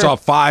 So you saw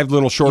 5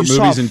 little short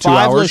movies in 2 5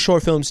 hours? little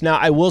short films. Now,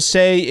 I will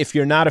say, if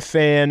you're not a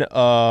fan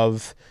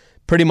of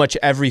pretty much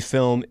every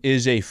film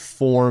is a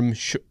foreign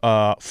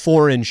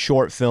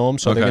short film,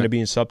 so they're going to be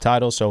in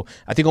subtitles. So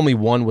I think only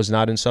one was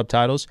not in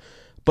subtitles.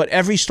 But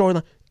every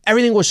storyline,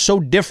 everything was so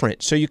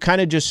different. So you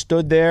kind of just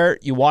stood there,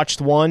 you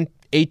watched one,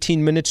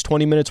 18 minutes,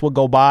 20 minutes would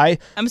go by.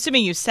 I'm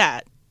assuming you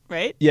sat,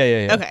 right?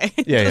 Yeah. Okay.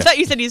 Yeah. I thought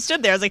you said he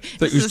stood there. I was like,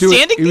 this He is was a doing,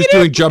 standing he was theater?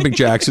 doing jumping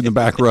jacks in the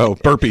back row,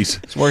 burpees.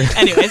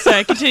 Anyway,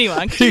 so continue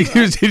on.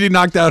 He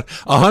knocked out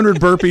 100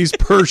 burpees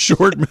per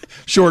short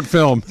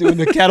film. Doing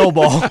the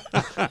kettlebell.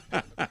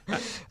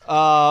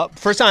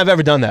 First time I've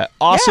ever done that.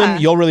 Awesome. Yeah.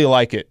 You'll really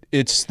like it.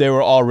 They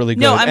were all really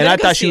good. No, I'm and gonna I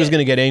go thought she see was it. going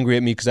to get angry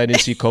at me because I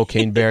didn't see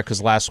Cocaine Bear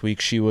because last week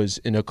she was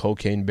in a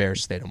Cocaine Bear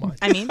state of mind.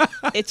 I mean,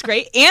 it's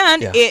great.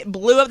 And Yeah. it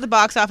blew up the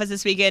box office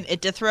this weekend. It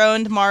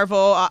dethroned Marvel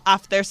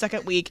off their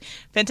second week.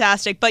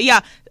 Fantastic. But yeah,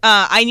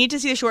 I need to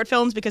see the short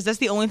films because that's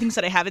the only things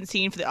that I haven't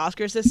seen for the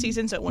Oscars this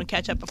season, so it won't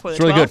catch up before the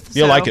It's really 12th. good.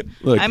 You'll like it.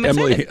 Look, I'm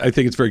Emily, excited. I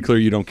think it's very clear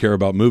you don't care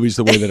about movies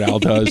the way that Al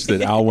does,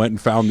 that Al went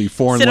and found the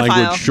foreign Cinephile.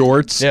 language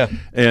shorts. Yeah.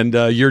 And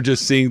you're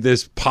just seeing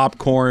this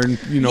popcorn,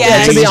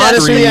 Yeah, To be Just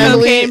honest with you, Cocaine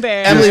Emily,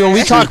 Bear. Emily, when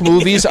we talk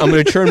movies, I'm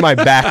going to turn my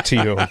back to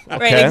you. Okay?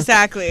 Right,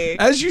 exactly.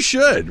 As you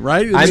should,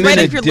 right? I'm Write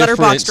in up a your different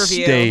Letterboxd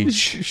review. stage.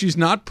 She's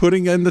not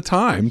putting in the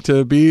time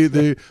to be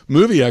the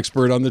movie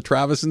expert on the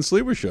Travis and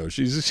Sleeper show.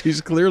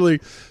 She's clearly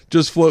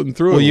just floating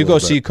through. Will it a you go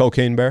little see bit.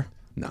 Cocaine Bear?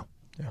 No.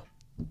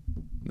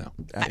 No.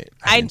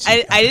 I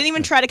didn't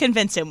even try to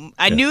convince him.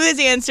 I knew his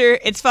answer.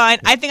 It's fine.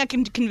 I think I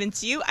can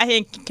convince you. I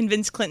think I can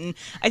convince Clinton.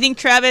 I think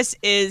Travis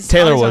is.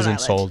 Taylor on his own wasn't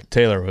island. sold.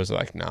 Taylor was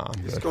like, nah,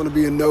 I'm good. It's going to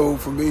be a no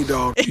for me,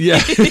 dog.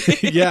 Yeah.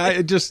 Yeah.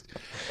 It's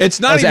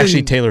not That's even.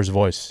 actually Taylor's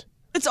voice.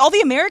 It's all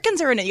the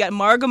Americans are in it. You got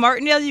Margot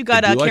Martindale. You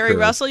got I do like Kerry her.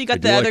 Russell. You I got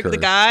do the like other her. the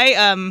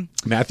guy.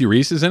 Matthew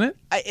Reese is in it?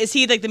 Is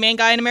he like the main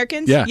guy in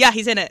Americans? Yeah. Yeah,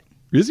 he's in it.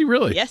 Is he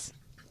really? Yes.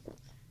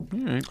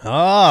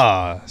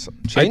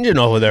 Changing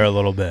over there a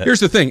little bit. Here's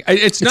the thing.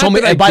 It's not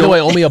only, that I and by the don't-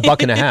 way, only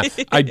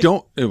 $1.50. I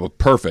don't. Well,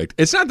 perfect.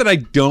 It's not that I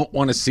don't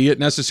want to see it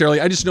necessarily.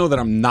 I just know that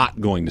I'm not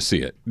going to see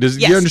it. Do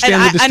Yes. you understand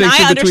and the I distinction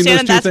between understand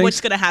those two that's things?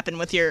 what's going to happen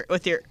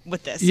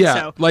with this. Yeah,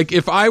 So. like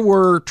if I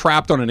were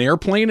trapped on an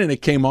airplane and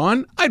it came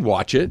on, I'd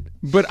watch it,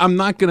 but I'm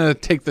not going to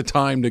take the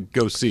time to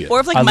go see it. Or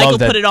if like I Michael love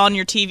that- put it on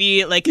your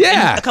TV like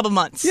Yeah. in a couple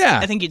months. Yeah.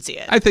 I think you'd see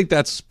it. I think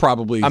that's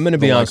probably. I'm going to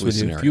the be honest likely with you.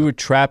 scenario. If you were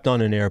trapped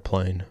on an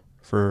airplane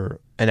for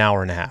an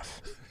hour and a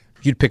half,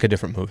 you'd pick a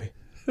different movie.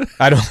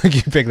 I don't think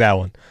you'd pick that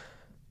one.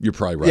 You're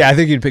probably right. Yeah, I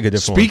think you'd pick a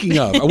different Speaking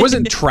of, I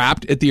wasn't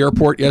trapped at the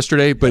airport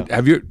yesterday, but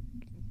have you?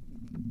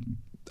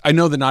 I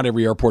know that not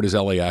every airport is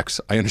LAX.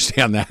 I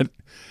understand that,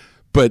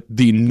 but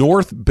the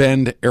North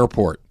Bend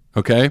Airport.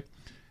 Okay,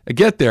 I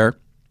get there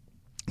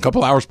a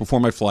couple hours before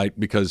my flight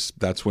because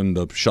that's when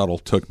the shuttle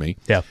took me.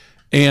 Yeah.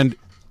 And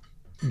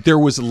there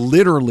was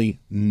literally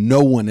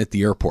no one at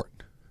the airport.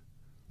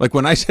 Like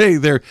when I say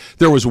there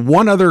was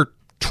one other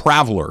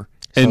traveler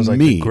and Sounds like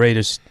me. the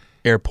greatest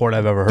airport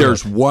I've ever heard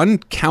There's of. one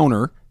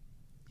counter,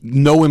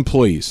 no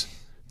employees.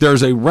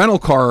 There's a rental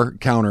car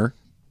counter,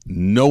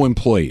 no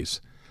employees.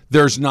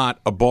 There's not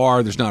a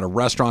bar, there's not a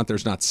restaurant,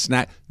 there's not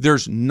snack.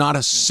 There's not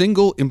a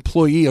single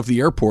employee of the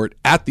airport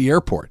at the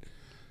airport.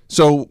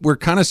 So we're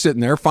kind of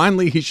sitting there.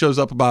 Finally, he shows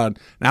up about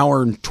an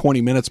hour and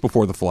 20 minutes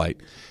before the flight.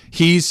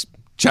 He's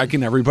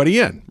checking everybody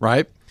in,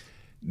 right?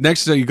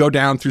 Next, you go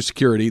down through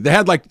security. They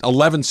had like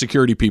 11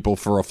 security people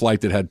for a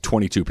flight that had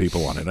 22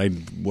 people on it.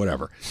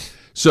 Whatever.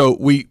 So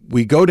we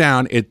go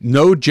down.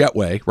 No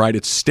jetway, right?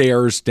 It's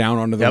stairs down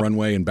onto the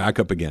runway and back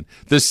up again.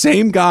 The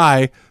same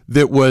guy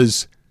that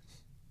was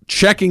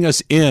checking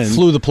us in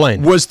Flew the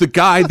plane. was the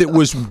guy that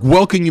was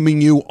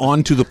welcoming you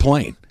onto the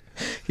plane.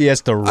 He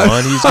has to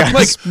run. He's got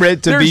Like, to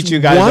sprint to there's beat you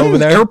guys one over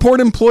there.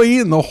 airport employee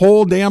in the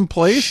whole damn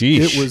place.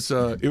 Sheesh.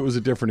 It was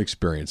a different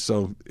experience.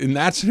 So in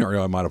that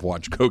scenario, I might have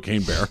watched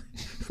Cocaine Bear.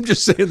 I'm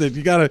just saying that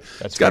you gotta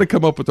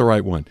come up with the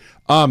right one.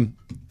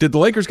 Did the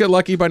Lakers get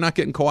lucky by not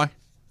getting Kawhi?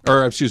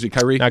 Or excuse me,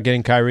 Kyrie? Not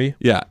getting Kyrie.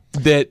 Yeah,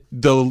 that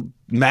the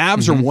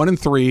Mavs are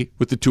 1-3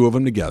 with the two of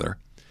them together.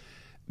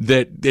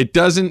 That it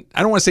doesn't.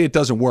 I don't want to say it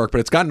doesn't work, but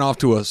it's gotten off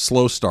to a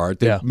slow start.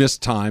 They Yeah.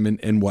 missed time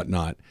and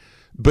whatnot.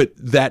 But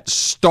that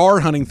star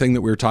hunting thing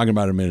that we were talking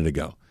about a minute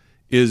ago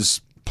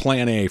is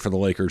plan A for the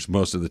Lakers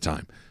most of the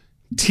time.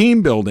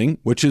 Team building,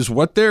 which is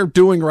what they're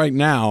doing right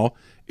now,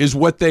 is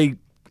what they, I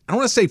don't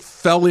want to say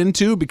fell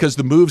into because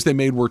the moves they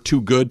made were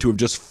too good to have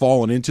just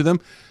fallen into them.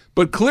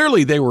 But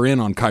clearly they were in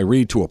on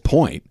Kyrie to a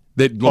point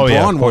that LeBron Oh, yeah,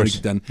 of wanted course. to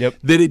get done. Yep.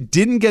 That it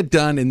didn't get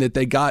done and that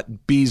they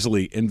got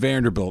Beasley and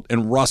Vanderbilt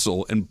and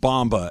Russell and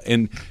Bamba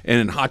and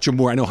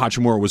Hachimura. I know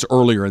Hachimura was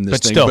earlier in this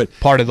But thing. still, but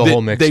part of the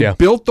whole mix, They yeah.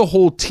 built the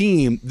whole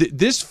team.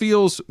 This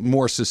feels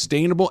more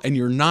sustainable and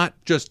you're not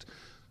just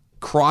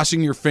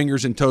crossing your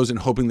fingers and toes and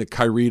hoping that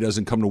Kyrie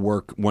doesn't come to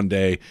work one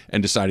day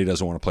and decide he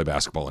doesn't want to play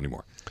basketball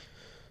anymore.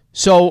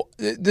 So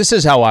this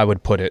is how I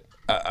would put it.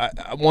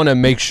 I want to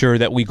make sure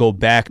that we go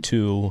back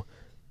to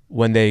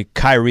when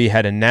Kyrie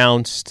had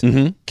announced,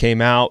 came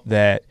out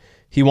that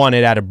he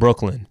wanted out of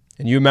Brooklyn.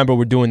 And you remember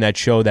we're doing that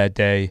show that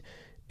day,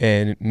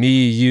 and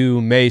me,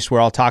 you, Mace,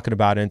 we're all talking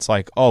about it. And it's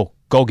like, oh,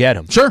 go get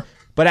him. Sure.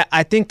 But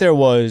I think there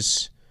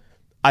was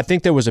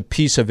a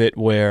piece of it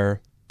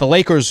where the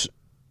Lakers,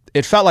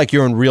 it felt like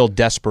you're in real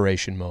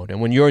desperation mode.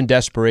 And when you're in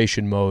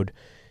desperation mode,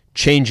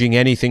 changing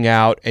anything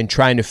out and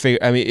trying to figure.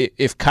 I mean,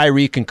 if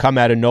Kyrie can come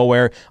out of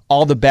nowhere,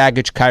 all the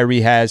baggage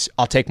Kyrie has,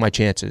 I'll take my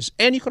chances.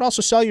 And you could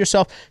also sell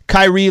yourself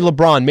Kyrie,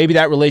 LeBron. Maybe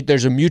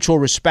there's a mutual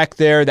respect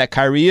there that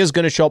Kyrie is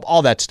going to show up,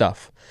 all that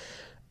stuff.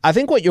 I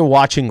think what you're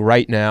watching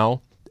right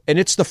now, and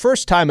it's the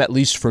first time, at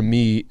least for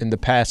me, in the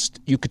past,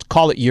 you could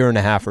call it year and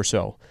a half or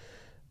so,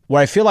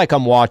 where I feel like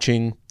I'm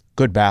watching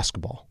good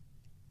basketball.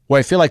 Where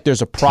I feel like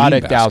there's a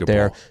product out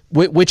there,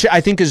 which I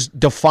think is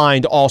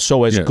defined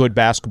also as good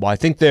basketball. I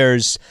think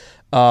there's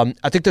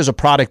a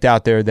product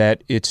out there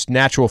that it's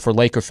natural for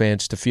Laker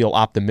fans to feel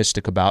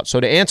optimistic about.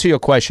 So to answer your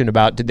question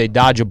about did they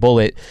dodge a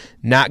bullet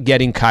not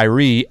getting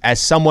Kyrie,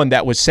 as someone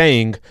that was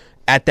saying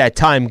at that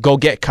time, go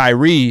get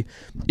Kyrie,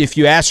 if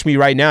you ask me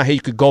right now, hey,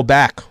 you could go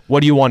back,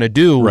 what do you want to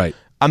do? Right.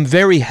 I'm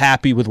very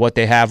happy with what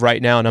they have right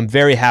now, and I'm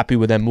very happy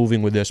with them moving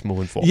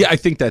forward. Yeah, I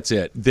think that's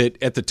it.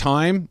 That at the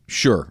time,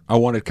 sure, I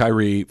wanted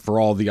Kyrie for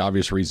all the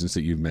obvious reasons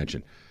that you've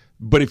mentioned.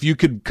 But if you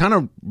could kind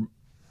of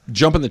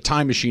jump in the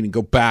time machine and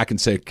go back and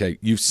say, okay,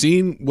 you've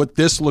seen what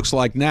this looks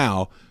like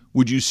now.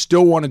 Would you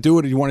still want to do it,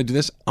 or do you want to do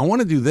this? I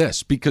want to do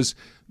this, because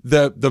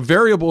the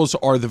variables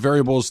are the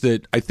variables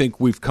that I think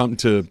we've come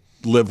to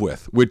live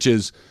with, which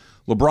is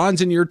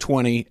LeBron's in year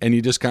 20, and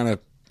you just kind of,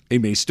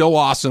 he's still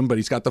awesome, but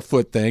he's got the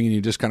foot thing, and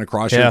you just kind of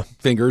cross your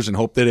fingers and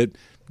hope that it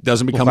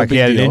doesn't become a big deal.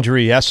 He had an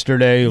injury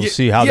yesterday. We'll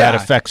see how that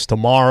affects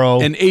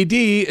tomorrow. And AD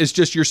is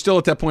just, you're still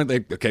at that point,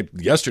 like, okay,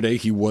 yesterday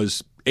he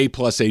was A+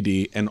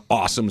 AD and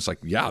awesome. It's like,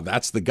 yeah,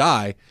 that's the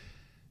guy.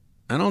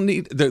 I don't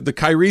need, the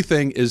Kyrie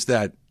thing is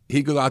that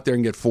he go out there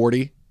and get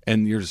 40,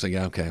 and you're just like,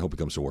 yeah, okay, I hope he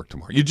comes to work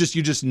tomorrow. You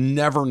just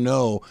never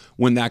know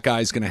when that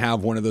guy's going to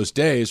have one of those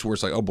days where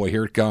it's like, oh boy,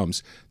 here it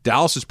comes.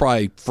 Dallas is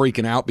probably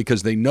freaking out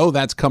because they know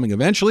that's coming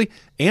eventually,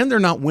 and they're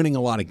not winning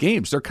a lot of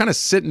games. They're kind of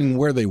sitting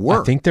where they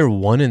were. I think they're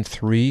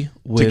 1-3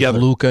 with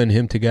Luka and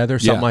him together,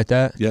 something like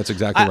that. Yeah, that's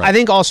exactly right. I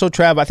think also,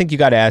 Trav, I think you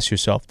got to ask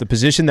yourself, the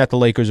position that the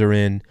Lakers are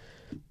in,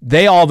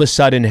 they all of a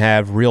sudden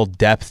have real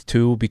depth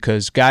too,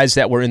 because guys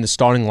that were in the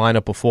starting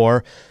lineup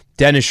before,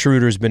 Dennis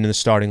Schroeder's been in the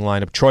starting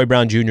lineup. Troy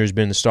Brown Jr. has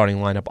been in the starting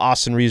lineup.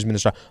 Austin Reeves has been in the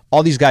starting.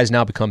 All these guys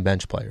now become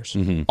bench players.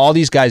 Mm-hmm. All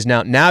these guys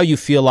now you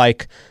feel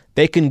like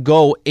they can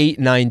go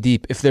 8-9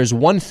 deep. If there's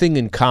one thing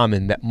in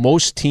common that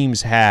most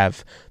teams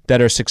have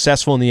that are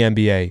successful in the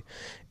NBA,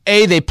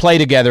 A, they play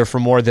together for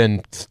more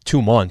than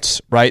 2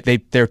 months, right?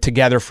 They're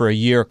together for a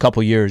year, a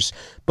couple years.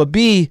 But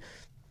B,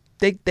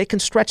 they can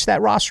stretch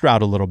that roster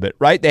out a little bit,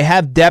 right? They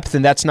have depth,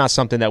 and that's not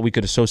something that we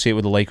could associate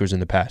with the Lakers in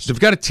the past. They've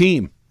got a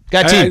team.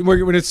 We're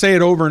going to say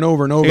it over and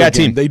over and over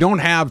again. They don't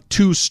have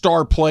 2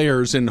 star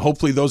players, and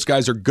hopefully those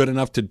guys are good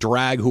enough to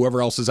drag whoever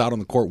else is out on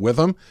the court with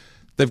them.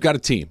 They've got a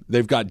team.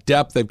 They've got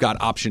depth. They've got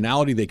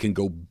optionality. They can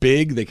go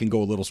big. They can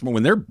go a little small.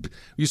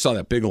 You saw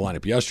that big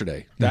lineup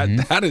yesterday.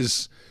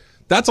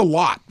 That's a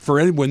lot for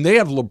anyone. When they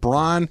have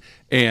LeBron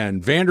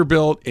and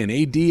Vanderbilt and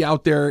AD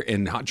out there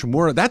and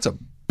Hachimura, that's a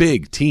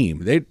big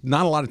team.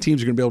 Not a lot of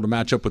teams are going to be able to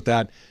match up with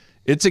that.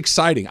 It's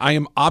exciting. I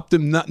am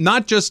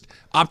not just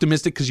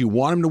optimistic because you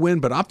want them to win,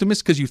 but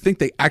optimistic because you think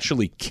they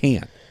actually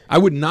can. I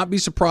would not be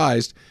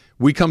surprised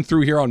we come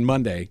through here on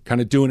Monday,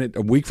 kind of doing it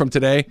a week from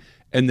today,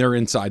 and they're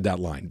inside that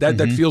line. That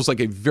feels like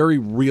a very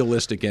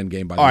realistic end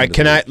game. All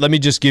right, let me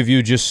just give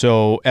you, just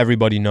so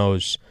everybody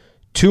knows,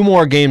 2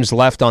 more games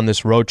left on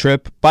this road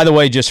trip. By the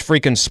way, just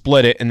freaking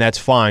split it, and that's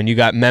fine. You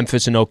got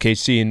Memphis and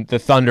OKC, and the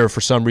Thunder, for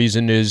some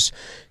reason,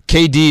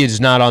 KD is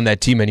not on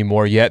that team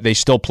anymore yet. They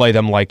still play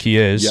them like he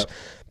is. Yep.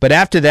 But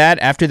after that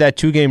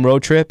 2-game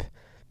road trip,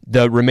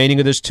 the remaining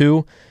of this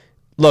 2,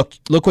 look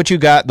what you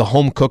got, the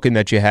home cooking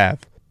that you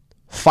have.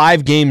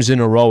 5 games in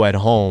a row at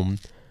home.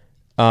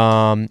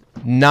 9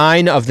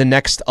 of the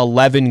next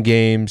 11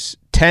 games,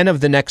 10 of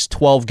the next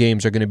 12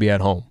 games are going to be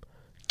at home.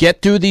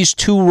 Get through these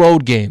 2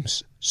 road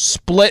games.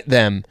 Split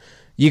them.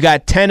 You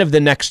got 10 of the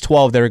next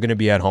 12 that are going to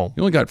be at home.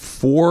 You only got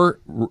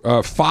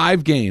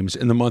 5 games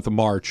in the month of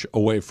March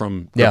away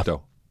from crypto.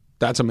 Yeah.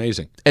 That's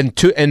amazing. And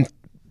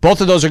both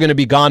of those are going to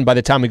be gone by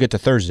the time we get to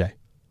Thursday.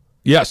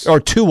 Yes. Or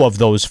 2 of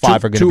those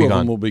 5 are going to be gone. 2 of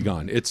them will be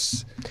gone.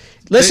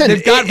 Listen,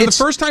 they've got, for the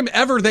first time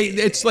ever,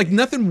 it's like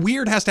nothing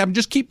weird has to happen.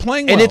 Just keep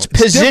playing well. And it's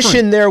positioned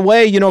different. Their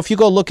way. You know, if you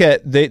go look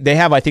at, they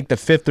have, I think, the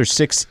 5th or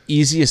 6th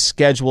easiest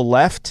schedule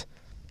left.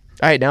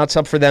 All right, now it's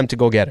up for them to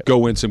go get it. Go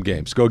win some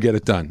games. Go get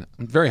it done.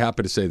 I'm very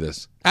happy to say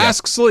this. Yeah.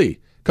 Ask Slee.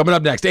 Coming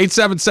up next,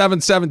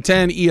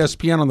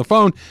 877-710-ESPN on the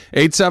phone,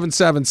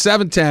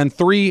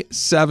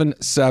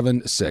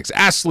 877-710-3776.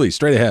 Ask Slee,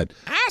 straight ahead.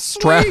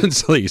 Ask Travis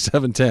Slee,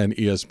 710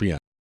 ESPN.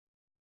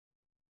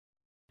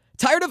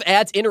 Tired of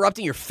ads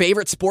interrupting your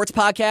favorite sports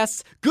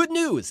podcasts? Good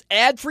news!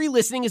 Ad-free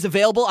listening is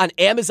available on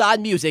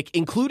Amazon Music,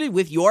 included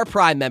with your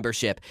Prime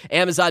membership.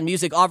 Amazon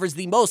Music offers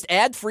the most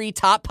ad-free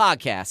top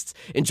podcasts.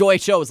 Enjoy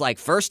shows like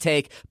First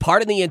Take,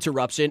 Pardon the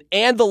Interruption,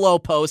 and The Low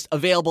Post,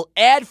 available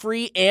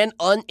ad-free and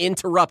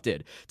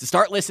uninterrupted. To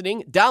start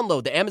listening,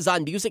 download the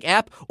Amazon Music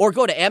app or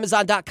go to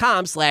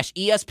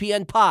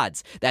Amazon.com/ESPN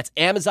Pods. That's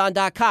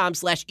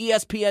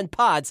Amazon.com/ESPN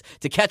Pods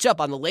to catch up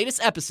on the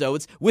latest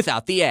episodes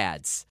without the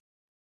ads.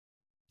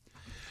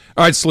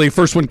 All right, Slee.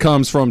 First one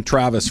comes from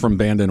Travis from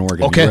Bandon,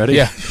 Oregon. Okay. You ready?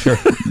 Yeah, sure.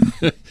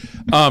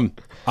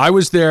 I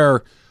was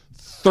there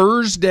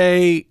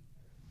Wednesday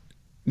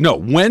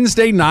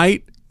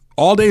night,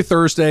 all day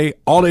Thursday,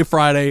 all day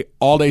Friday,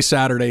 all day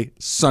Saturday,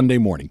 Sunday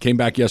morning. Came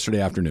back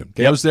yesterday afternoon.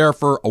 Okay, I was there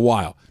for a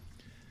while.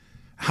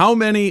 How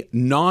many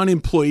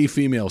non-employee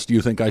females do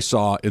you think I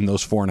saw in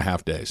those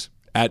 4.5 days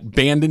at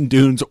Bandon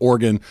Dunes,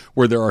 Oregon,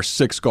 where there are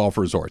 6 golf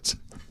resorts?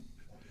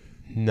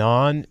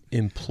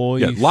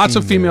 Non-employee. Yeah, lots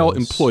of female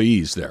females.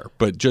 employees there,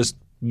 but just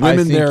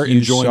women think there you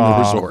enjoying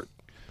the saw resort.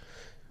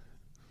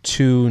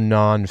 2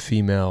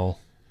 non-female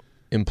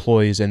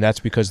employees, and that's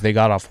because they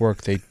got off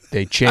work,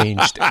 they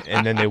changed,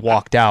 and then they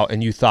walked out,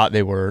 and you thought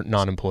they were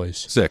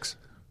non-employees. 6.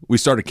 We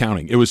started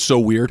counting. It was so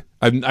weird.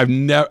 I've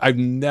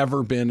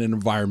never been in an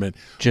environment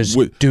Just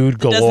with dude It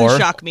galore. doesn't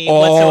shock me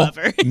all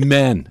whatsoever.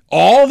 men.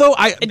 Although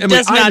I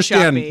does not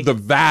shock me. understand the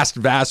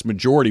vast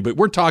majority, but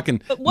we're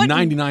talking what-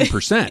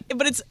 99%.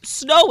 But it's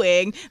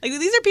snowing. Like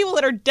these are people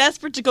that are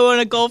desperate to go on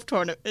a golf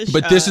tournament.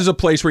 But this is a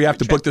place where you have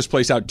to book this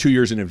place out 2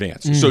 years in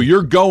advance. So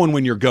you're going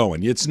when you're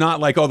going. It's not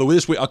like,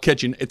 this way I'll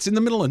catch you. It's in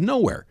the middle of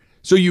nowhere.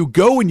 So you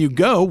go when you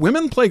go.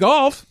 Women play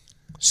golf.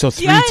 So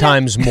 3 Yeah, I know.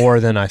 times more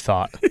than I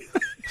thought.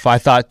 If I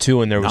thought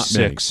 2 and there was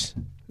Not many. 6.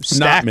 Not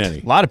Stacked.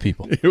 many. A lot of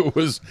people. It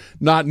was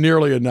not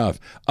nearly enough.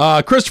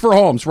 Christopher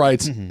Holmes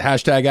writes,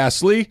 hashtag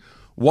Ask Lee,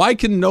 why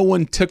can no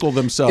one tickle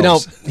themselves? You know,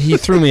 he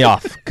threw me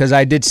off because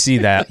I did see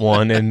that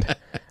one, and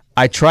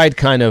I tried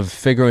kind of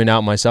figuring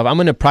out myself. I'm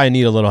going to probably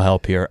need a little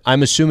help here.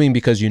 I'm assuming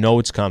because you know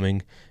it's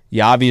coming,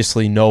 you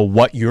obviously know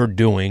what you're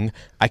doing.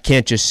 I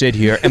can't just sit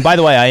here. And by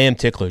the way, I am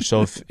ticklish.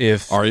 So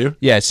if Are you?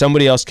 Yeah,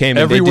 somebody else came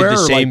and Everywhere they did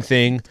or the same like-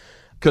 thing.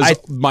 Because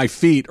my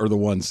feet are the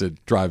ones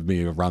that drive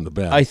me around the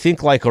bend. I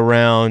think like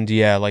around,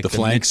 like The the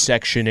flanks?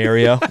 midsection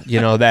area,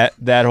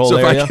 that whole so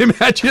area. if I came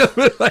at you,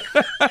 like,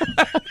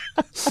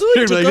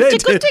 you'd be like, hey,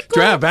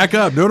 Trav, back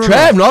up. No.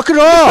 Trav, knock it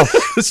off.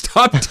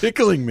 Stop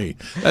tickling me.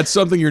 That's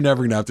something you're never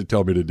going to have to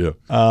tell me to do.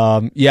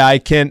 Yeah, I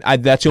can't.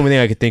 That's the only thing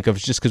I could think of,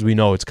 just because we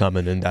know it's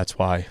coming, and that's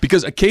why.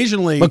 Because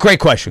occasionally... But great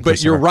question,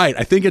 But you're Christopher. right.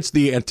 I think it's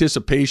the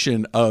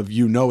anticipation of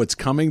it's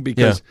coming,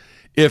 because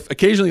if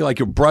occasionally like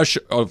you brush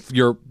of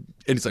your...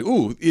 And it's like,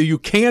 ooh, you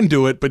can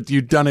do it, but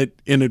you've done it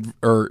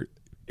inadvertently.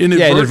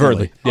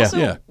 inadvertently. Yeah. Also,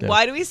 Yeah.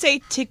 why do we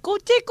say tickle,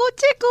 tickle,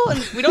 tickle?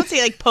 And we don't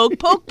say like poke,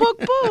 poke, poke,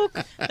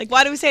 poke. Like,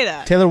 why do we say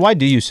that? Taylor, why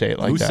do you say it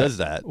like Who that? says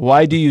that?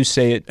 Why do you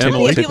say it?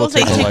 Emily. Many Tickle, people say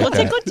tickle, tickle, like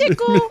that?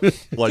 tickle,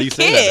 tickle. Why do you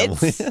say that,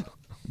 Kids. Emily?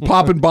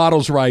 Poppin'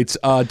 Bottles writes,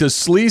 does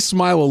Slee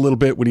smile a little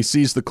bit when he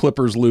sees the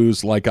Clippers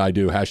lose like I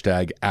do?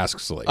 Hashtag Ask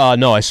Slee.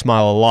 No, I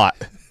smile a lot,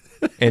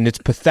 and it's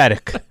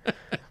pathetic,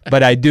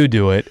 but I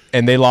do it.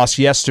 And they lost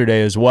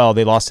yesterday as well.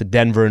 They lost to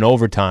Denver in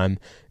overtime,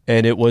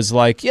 and it was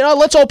like,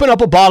 let's open up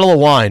a bottle of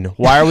wine.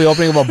 Why are we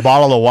opening up a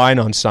bottle of wine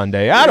on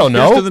Sunday? I don't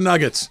Here's know. to the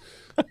Nuggets.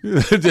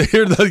 Here's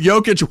the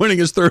Jokic winning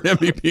his 3rd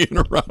MVP in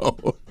a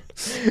row.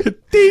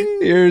 Ding.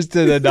 Here's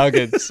to the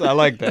Nuggets. I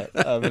like that.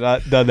 I've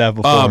not done that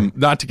before.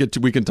 Not to get to,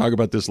 we can talk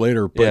about this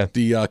later, but Yeah.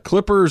 the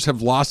Clippers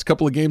have lost a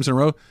couple of games in a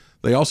row.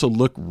 They also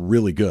look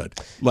really good.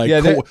 Like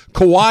Yeah, they're-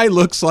 Kawhi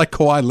looks like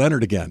Kawhi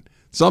Leonard again.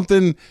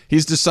 Something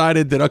he's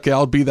decided that, okay,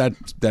 I'll be that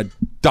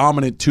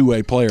dominant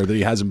 2A player that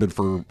he hasn't been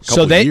for a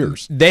couple of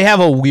years. They have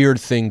a weird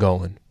thing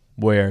going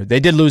where they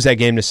did lose that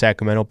game to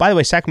Sacramento. By the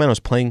way, Sacramento's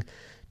playing.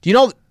 Do you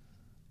know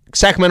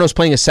Sacramento's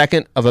playing a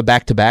second of a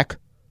back-to-back?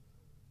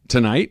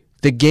 Tonight?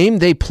 The game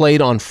they played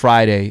on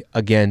Friday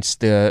against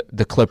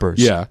the Clippers.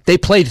 Yeah. They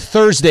played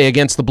Thursday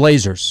against the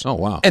Blazers. Oh,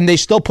 wow. And they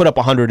still put up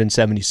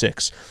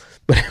 176.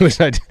 But it was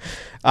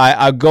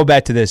I'll go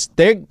back to this.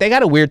 They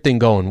got a weird thing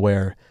going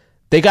where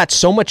they got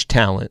so much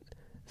talent.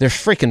 There's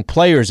freaking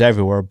players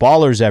everywhere,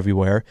 ballers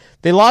everywhere.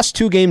 They lost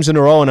 2 games in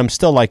a row, and I'm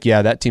still like,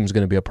 yeah, that team's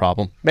going to be a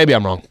problem. Maybe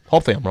I'm wrong.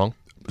 Hopefully I'm wrong.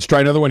 Let's try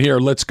another one here.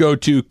 Let's go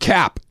to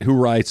Cap, who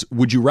writes,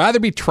 would you rather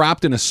be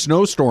trapped in a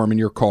snowstorm in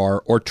your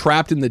car or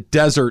trapped in the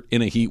desert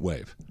in a heat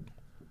wave?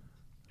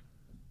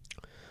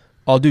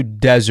 I'll do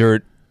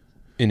desert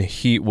in a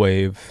heat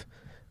wave.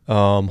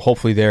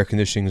 Hopefully the air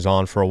conditioning is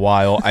on for a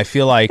while. I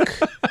feel like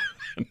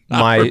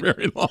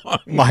Very long.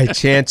 my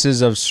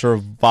chances of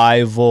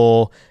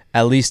survival,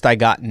 at least I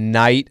got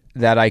night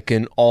that I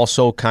can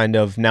also kind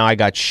of, now I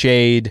got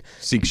shade.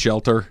 Seek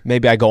shelter.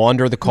 Maybe I go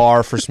under the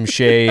car for some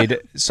shade,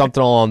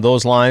 something along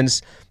those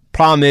lines.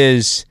 Problem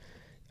is,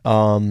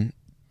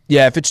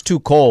 if it's too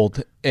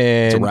cold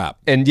and It's a wrap.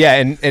 and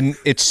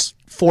it's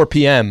 4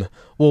 p.m.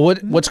 Well,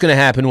 what's going to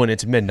happen when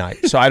it's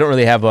midnight? So I don't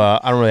really have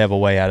a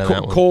way out of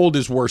that one. Cold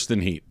is worse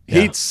than heat.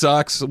 Yeah. Heat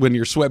sucks when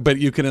you're sweat, but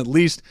you can at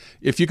least,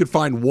 if you could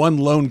find one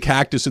lone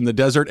cactus in the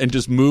desert and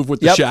just move with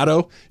the Yep. shadow,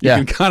 you Yeah.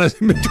 can kind of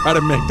try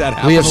to make that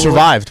happen. We have a little.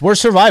 survived. We're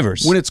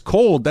survivors. When it's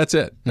cold, that's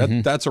it.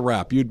 Mm-hmm. That's a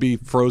wrap. You'd be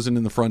frozen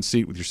in the front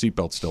seat with your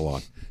seatbelt still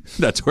on.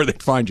 That's where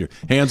they'd find you.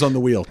 Hands on the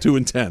wheel, 2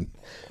 and 10.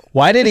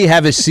 Why did he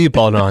have his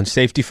seatbelt on?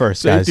 Safety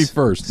first, guys. Safety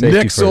first. Safety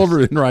Nick first.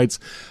 Silverman writes,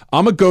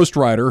 I'm a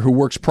ghostwriter who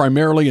works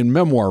primarily in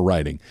memoir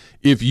writing.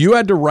 If you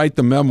had to write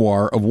the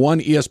memoir of one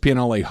ESPN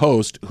LA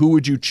host, who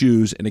would you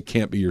choose? And it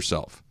can't be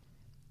yourself.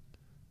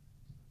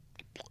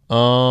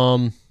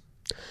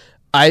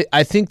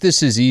 I think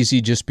this is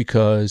easy just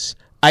because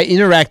I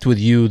interact with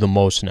you the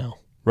most now,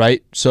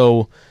 right?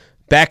 So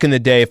back in the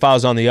day, if I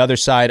was on the other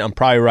side, I'm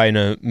probably writing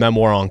a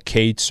memoir on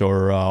Cates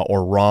or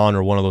Ron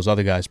or one of those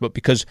other guys. But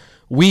because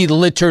we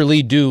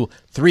literally do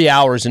 3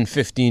 hours and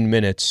 15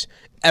 minutes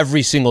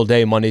every single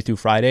day, Monday through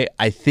Friday,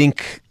 I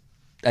think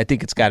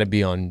it's got to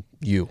be on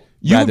you.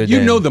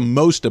 You know the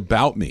most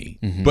about me,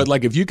 but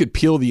like if you could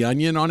peel the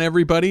onion on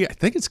everybody, I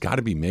think it's got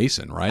to be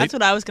Mason, right? That's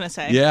what I was going to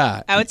say.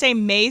 Yeah. I would say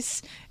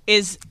Mace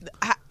is,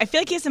 I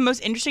feel like he has the most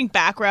interesting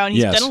background.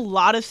 He's done a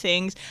lot of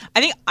things. I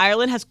think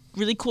Ireland has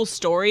really cool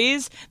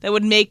stories that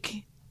would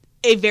make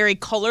a very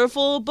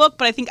colorful book,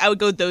 but I think I would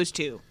go with those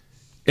two.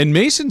 And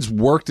Mason's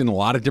worked in a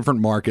lot of different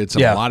markets,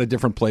 in a lot of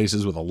different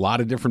places with a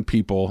lot of different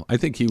people. I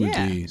think he would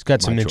be. He's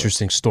got some my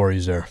interesting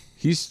stories there.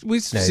 He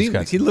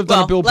lived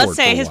on a billboard let's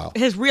say for a while.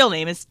 his real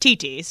name is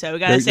TT, so we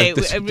got to say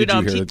we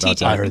don't have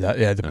TT. I heard that.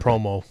 Yeah, the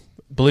promo.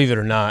 Believe it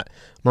or not,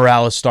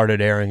 Morales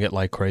started airing it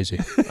like crazy.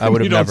 I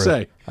would have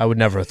never. I would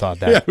never have thought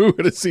that. Yeah, who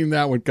would have seen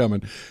that one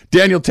coming?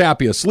 Daniel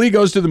Tapia. Slee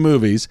goes to the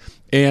movies,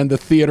 and the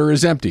theater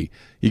is empty.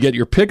 You get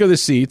your pick of the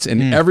seats,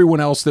 and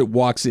everyone else that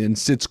walks in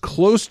sits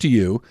close to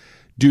you.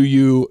 Do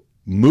you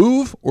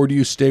move or do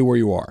you stay where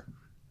you are?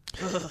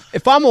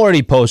 If I'm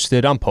already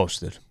posted, I'm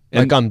posted.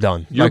 Like I'm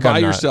done. You're like by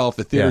I'm yourself.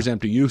 The theater's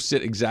empty. You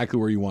sit exactly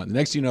where you want. The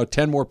next thing you know,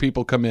 10 more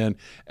people come in,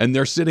 and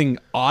they're sitting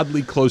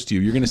oddly close to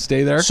you. You're going to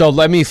stay there? So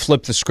let me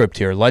flip the script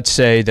here. Let's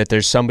say that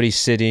there's somebody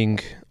sitting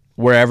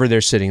wherever they're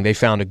sitting. They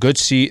found a good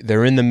seat.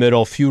 They're in the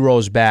middle, few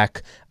rows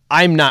back.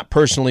 I'm not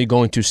personally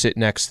going to sit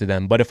next to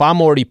them. But if I'm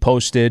already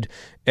posted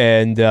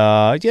and,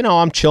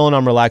 I'm chilling,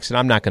 I'm relaxing,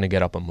 I'm not going to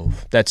get up and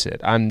move. That's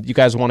it. You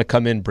guys want to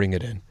come in, bring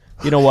it in.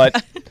 You know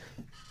what?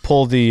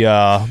 Pull the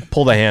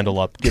handle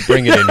up.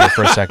 Bring it in here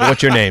for a second.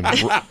 What's your name?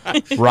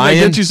 Ryan? Can I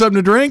get you something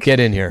to drink? Get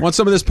in here. Want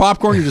some of this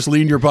popcorn? You just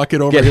lean your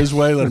bucket over his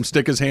way, let him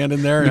stick his hand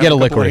in there. You get a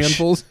couple licorice.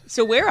 Handfuls.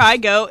 So where I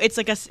go, it's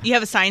like you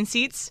have assigned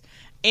seats.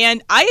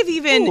 And I have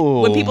even,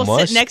 when people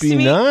sit next to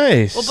me,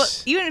 nice. Well,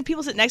 but even if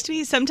people sit next to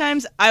me,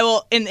 sometimes I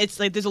will, and it's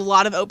like there's a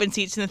lot of open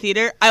seats in the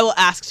theater, I will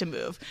ask to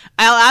move.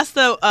 I'll ask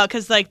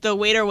because like the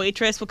waiter or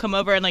waitress will come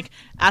over and like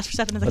ask for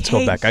stuff, and I'm like, Let's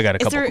go back. I got a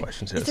couple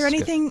questions. Here. Is there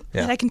anything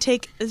that I can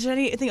take? Is there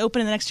anything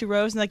open in the next 2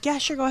 rows? And they're like, yeah,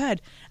 sure, go ahead.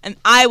 And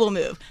I will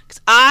move because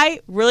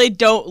I really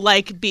don't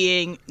like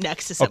being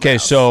next to someone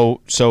else.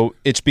 So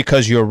it's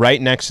because you're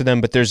right next to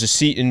them, but there's a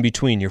seat in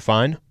between. You're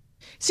fine?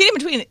 Seat in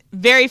between,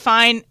 very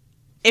fine.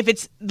 If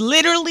it's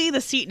literally the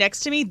seat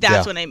next to me,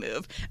 that's when I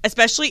move.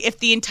 Especially if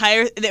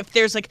if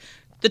there's like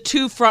the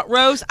 2 front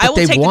rows, I will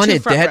take the 2 front rows. They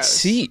wanted that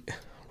seat,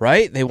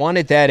 right? They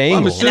wanted that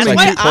angle. It's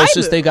like the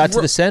closest they got to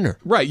the center.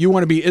 Right. You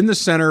want to be in the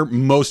center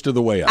most of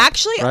the way up.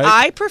 Actually, right?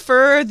 I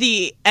prefer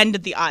the end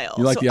of the aisle.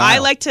 You like the I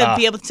aisle? like to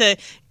be able to,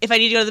 if I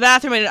need to go to the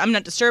bathroom and I'm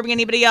not disturbing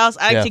anybody else,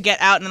 I like to get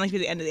out and I like to be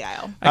at the end of the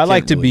aisle. I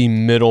like to be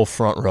middle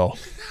front row.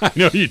 I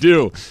know you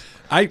do.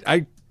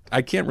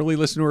 I can't really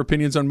listen to her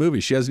opinions on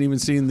movies. She hasn't even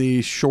seen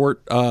the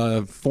short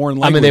foreign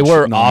language. I mean, they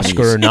were nominees.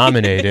 Oscar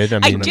nominated.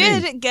 I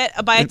did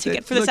buy a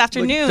ticket for this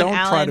afternoon, Don't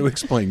Alan. try to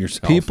explain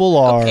yourself. People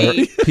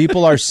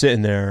are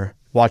sitting there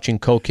watching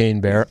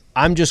Cocaine Bear.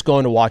 I'm just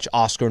going to watch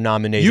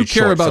Oscar-nominated You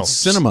care short about films.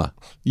 cinema.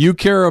 You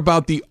care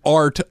about the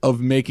art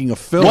of making a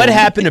film. What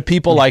happened to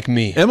people like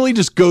me? Emily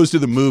just goes to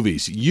the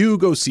movies. You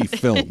go see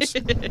films.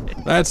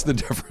 That's the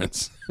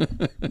difference.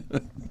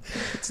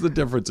 It's the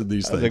difference in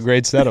these things. That's a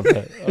great setup.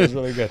 That was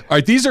really good. All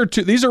right, these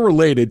are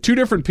related. 2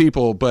 different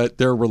people, but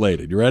they're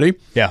related. You ready?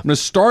 Yeah. I'm going to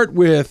start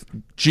with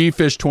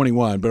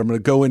GFish21, but I'm going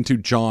to go into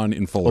John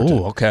in Fullerton.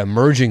 Oh, okay.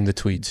 Merging the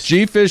tweets.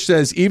 GFish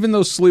says, even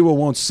though Sliwa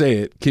won't say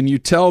it, can you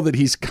tell that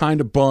he's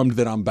kind of bummed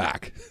that I'm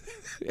back?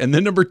 And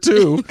then number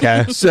 2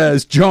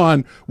 says,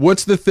 John,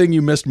 what's the thing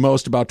you missed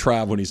most about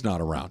Trav when he's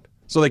not around?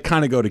 So they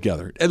kind of go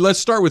together. And let's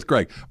start with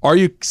Greg. Are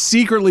you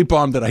secretly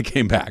bummed that I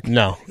came back?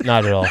 No,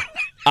 not at all.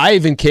 I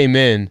even came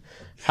in.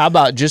 How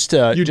about just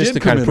to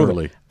kind of prove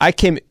early. I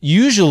came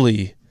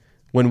usually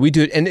when we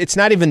do it, and it's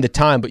not even the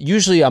time, but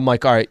usually I'm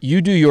like, all right,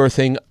 you do your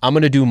thing, I'm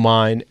going to do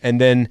mine, and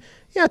then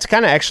it's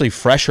kind of actually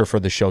fresher for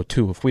the show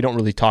too if we don't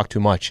really talk too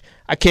much.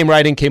 I came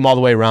right in, came all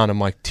the way around. I'm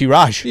like,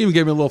 T-Raj. You even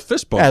gave me a little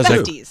fist bump. I was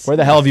like, Besties. where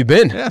the hell have you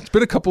been? Yeah, it's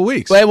been a couple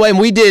weeks. When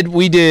we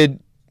did.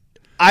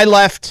 I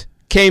left,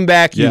 came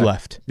back, you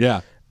left.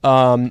 Yeah.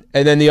 And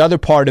then the other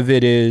part of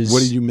it is,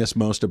 What did you miss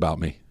most about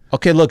me?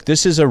 okay, look,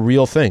 this is a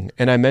real thing,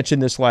 and I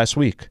mentioned this last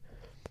week.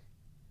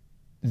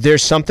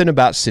 There's something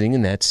about sitting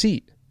in that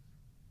seat.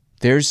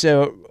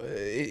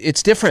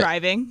 It's different.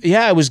 Driving.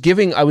 Yeah, I was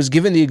giving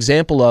the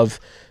example of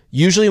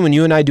usually when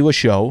you and I do a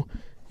show,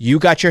 you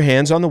got your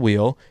hands on the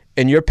wheel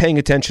and you're paying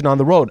attention on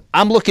the road.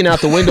 I'm looking out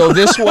the window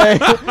this way,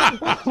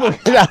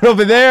 looking out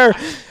over there.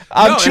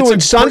 I'm chewing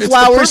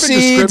sunflower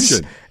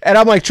seeds, and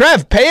I'm like,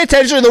 Trev, pay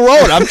attention to the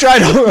road. I'm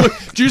trying to.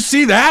 Did you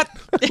see that?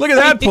 Look at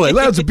that play.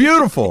 That's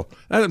beautiful.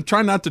 I'm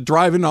trying not to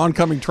drive into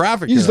oncoming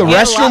traffic. Use the here.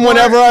 restroom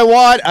whenever I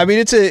want. I mean,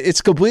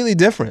 it's completely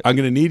different. I'm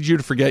going to need you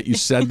to forget you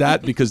said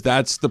that because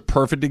that's the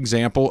perfect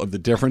example of the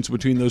difference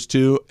between those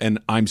two, and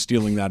I'm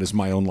stealing that as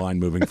my own line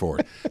moving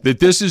forward. That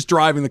this is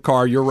driving the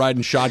car, you're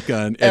riding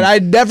shotgun. And I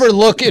never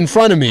look in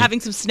front of me. Having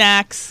some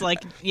snacks,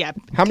 like, yeah.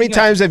 How many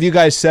times have you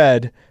guys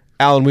said,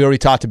 Alan, we already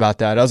talked about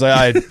that? I was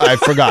like, I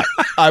forgot.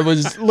 I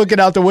was looking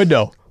out the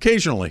window.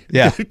 Occasionally.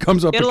 Yeah. It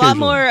comes up You had a occasionally.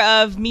 lot more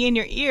of me in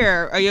your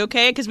ear. Are you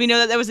okay? Because we know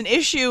that there was an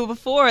issue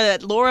before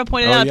that Laura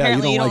pointed out. yeah, you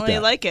Apparently, don't you don't like really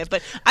that. like it.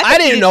 But I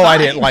didn't know I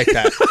didn't like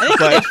that. I think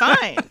you did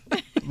fine.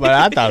 But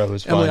I thought it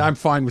was fun. Emily, I'm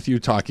fine with you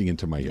talking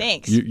into my ear.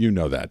 Thanks. You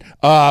know that.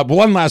 But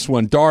one last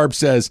one. Darb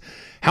says,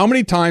 how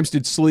many times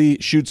did Slee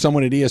shoot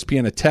someone at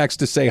ESPN a text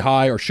to say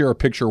hi or share a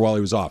picture while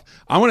he was off?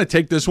 I want to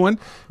take this one.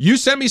 You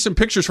sent me some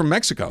pictures from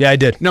Mexico. Yeah, I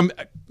did. Now,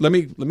 let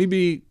me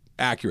be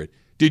accurate.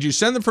 Did you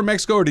send them from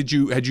Mexico or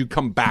had you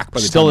come back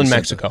by the Still time in you sent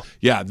Mexico. them?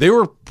 Yeah, they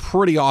were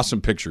pretty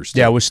awesome pictures. Too.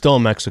 Yeah, it was still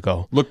in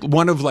Mexico. Look,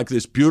 one of like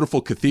this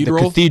beautiful The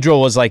cathedral.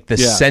 cathedral was like the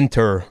Yeah.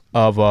 center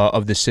of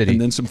the city. And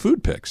then some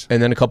food pics.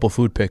 And then a couple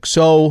food pics.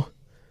 So,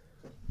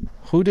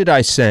 who did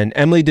I send?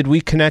 Emily, did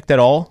we connect at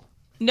all?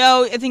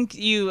 No, I think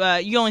you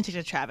only took it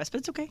to Travis,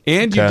 but it's okay.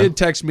 And you Okay. did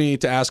text me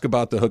to ask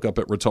about the hookup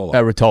at Rotolo.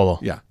 At Rotolo.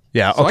 Yeah.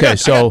 Yeah. So I Okay.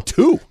 got- I got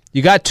two.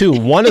 You got two.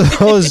 One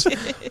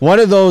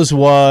of those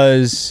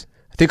was,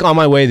 I think, on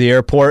my way to the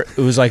airport.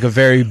 It was like a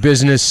very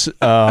business. Hey,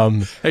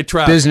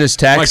 Trav. Business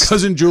text. My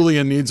cousin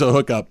Julian needs a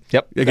hookup.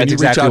 Yep. Can That's you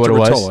exactly reach out what to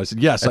it Rotolo? was. I said,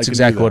 yes, That's I can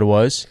exactly do what that. it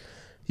was.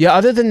 Yeah.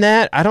 Other than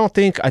that, I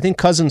think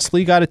cousin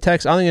Slee got a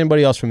text. I don't think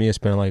anybody else from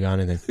ESPN got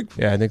anything.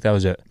 Yeah, I think that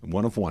was it.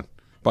 One of one.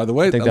 By the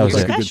way, think that that looks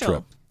was like a it. good Special.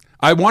 trip.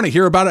 I want to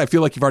hear about it. I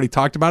feel like you've already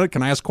talked about it.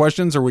 Can I ask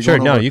questions? Or are we Sure,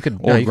 going no, over you could-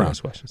 old no, you can ground?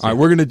 ask questions, All right, yeah.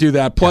 we're going to do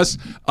that. Plus,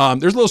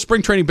 there's a little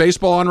spring training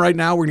baseball on right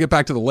now. We're going to get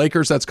back to the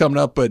Lakers. That's coming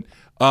up. But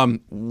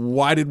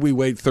why did we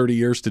wait 30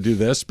 years to do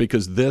this?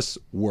 Because this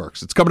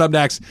works. It's coming up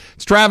next.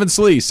 It's Travis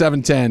Slee,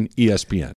 710 ESPN.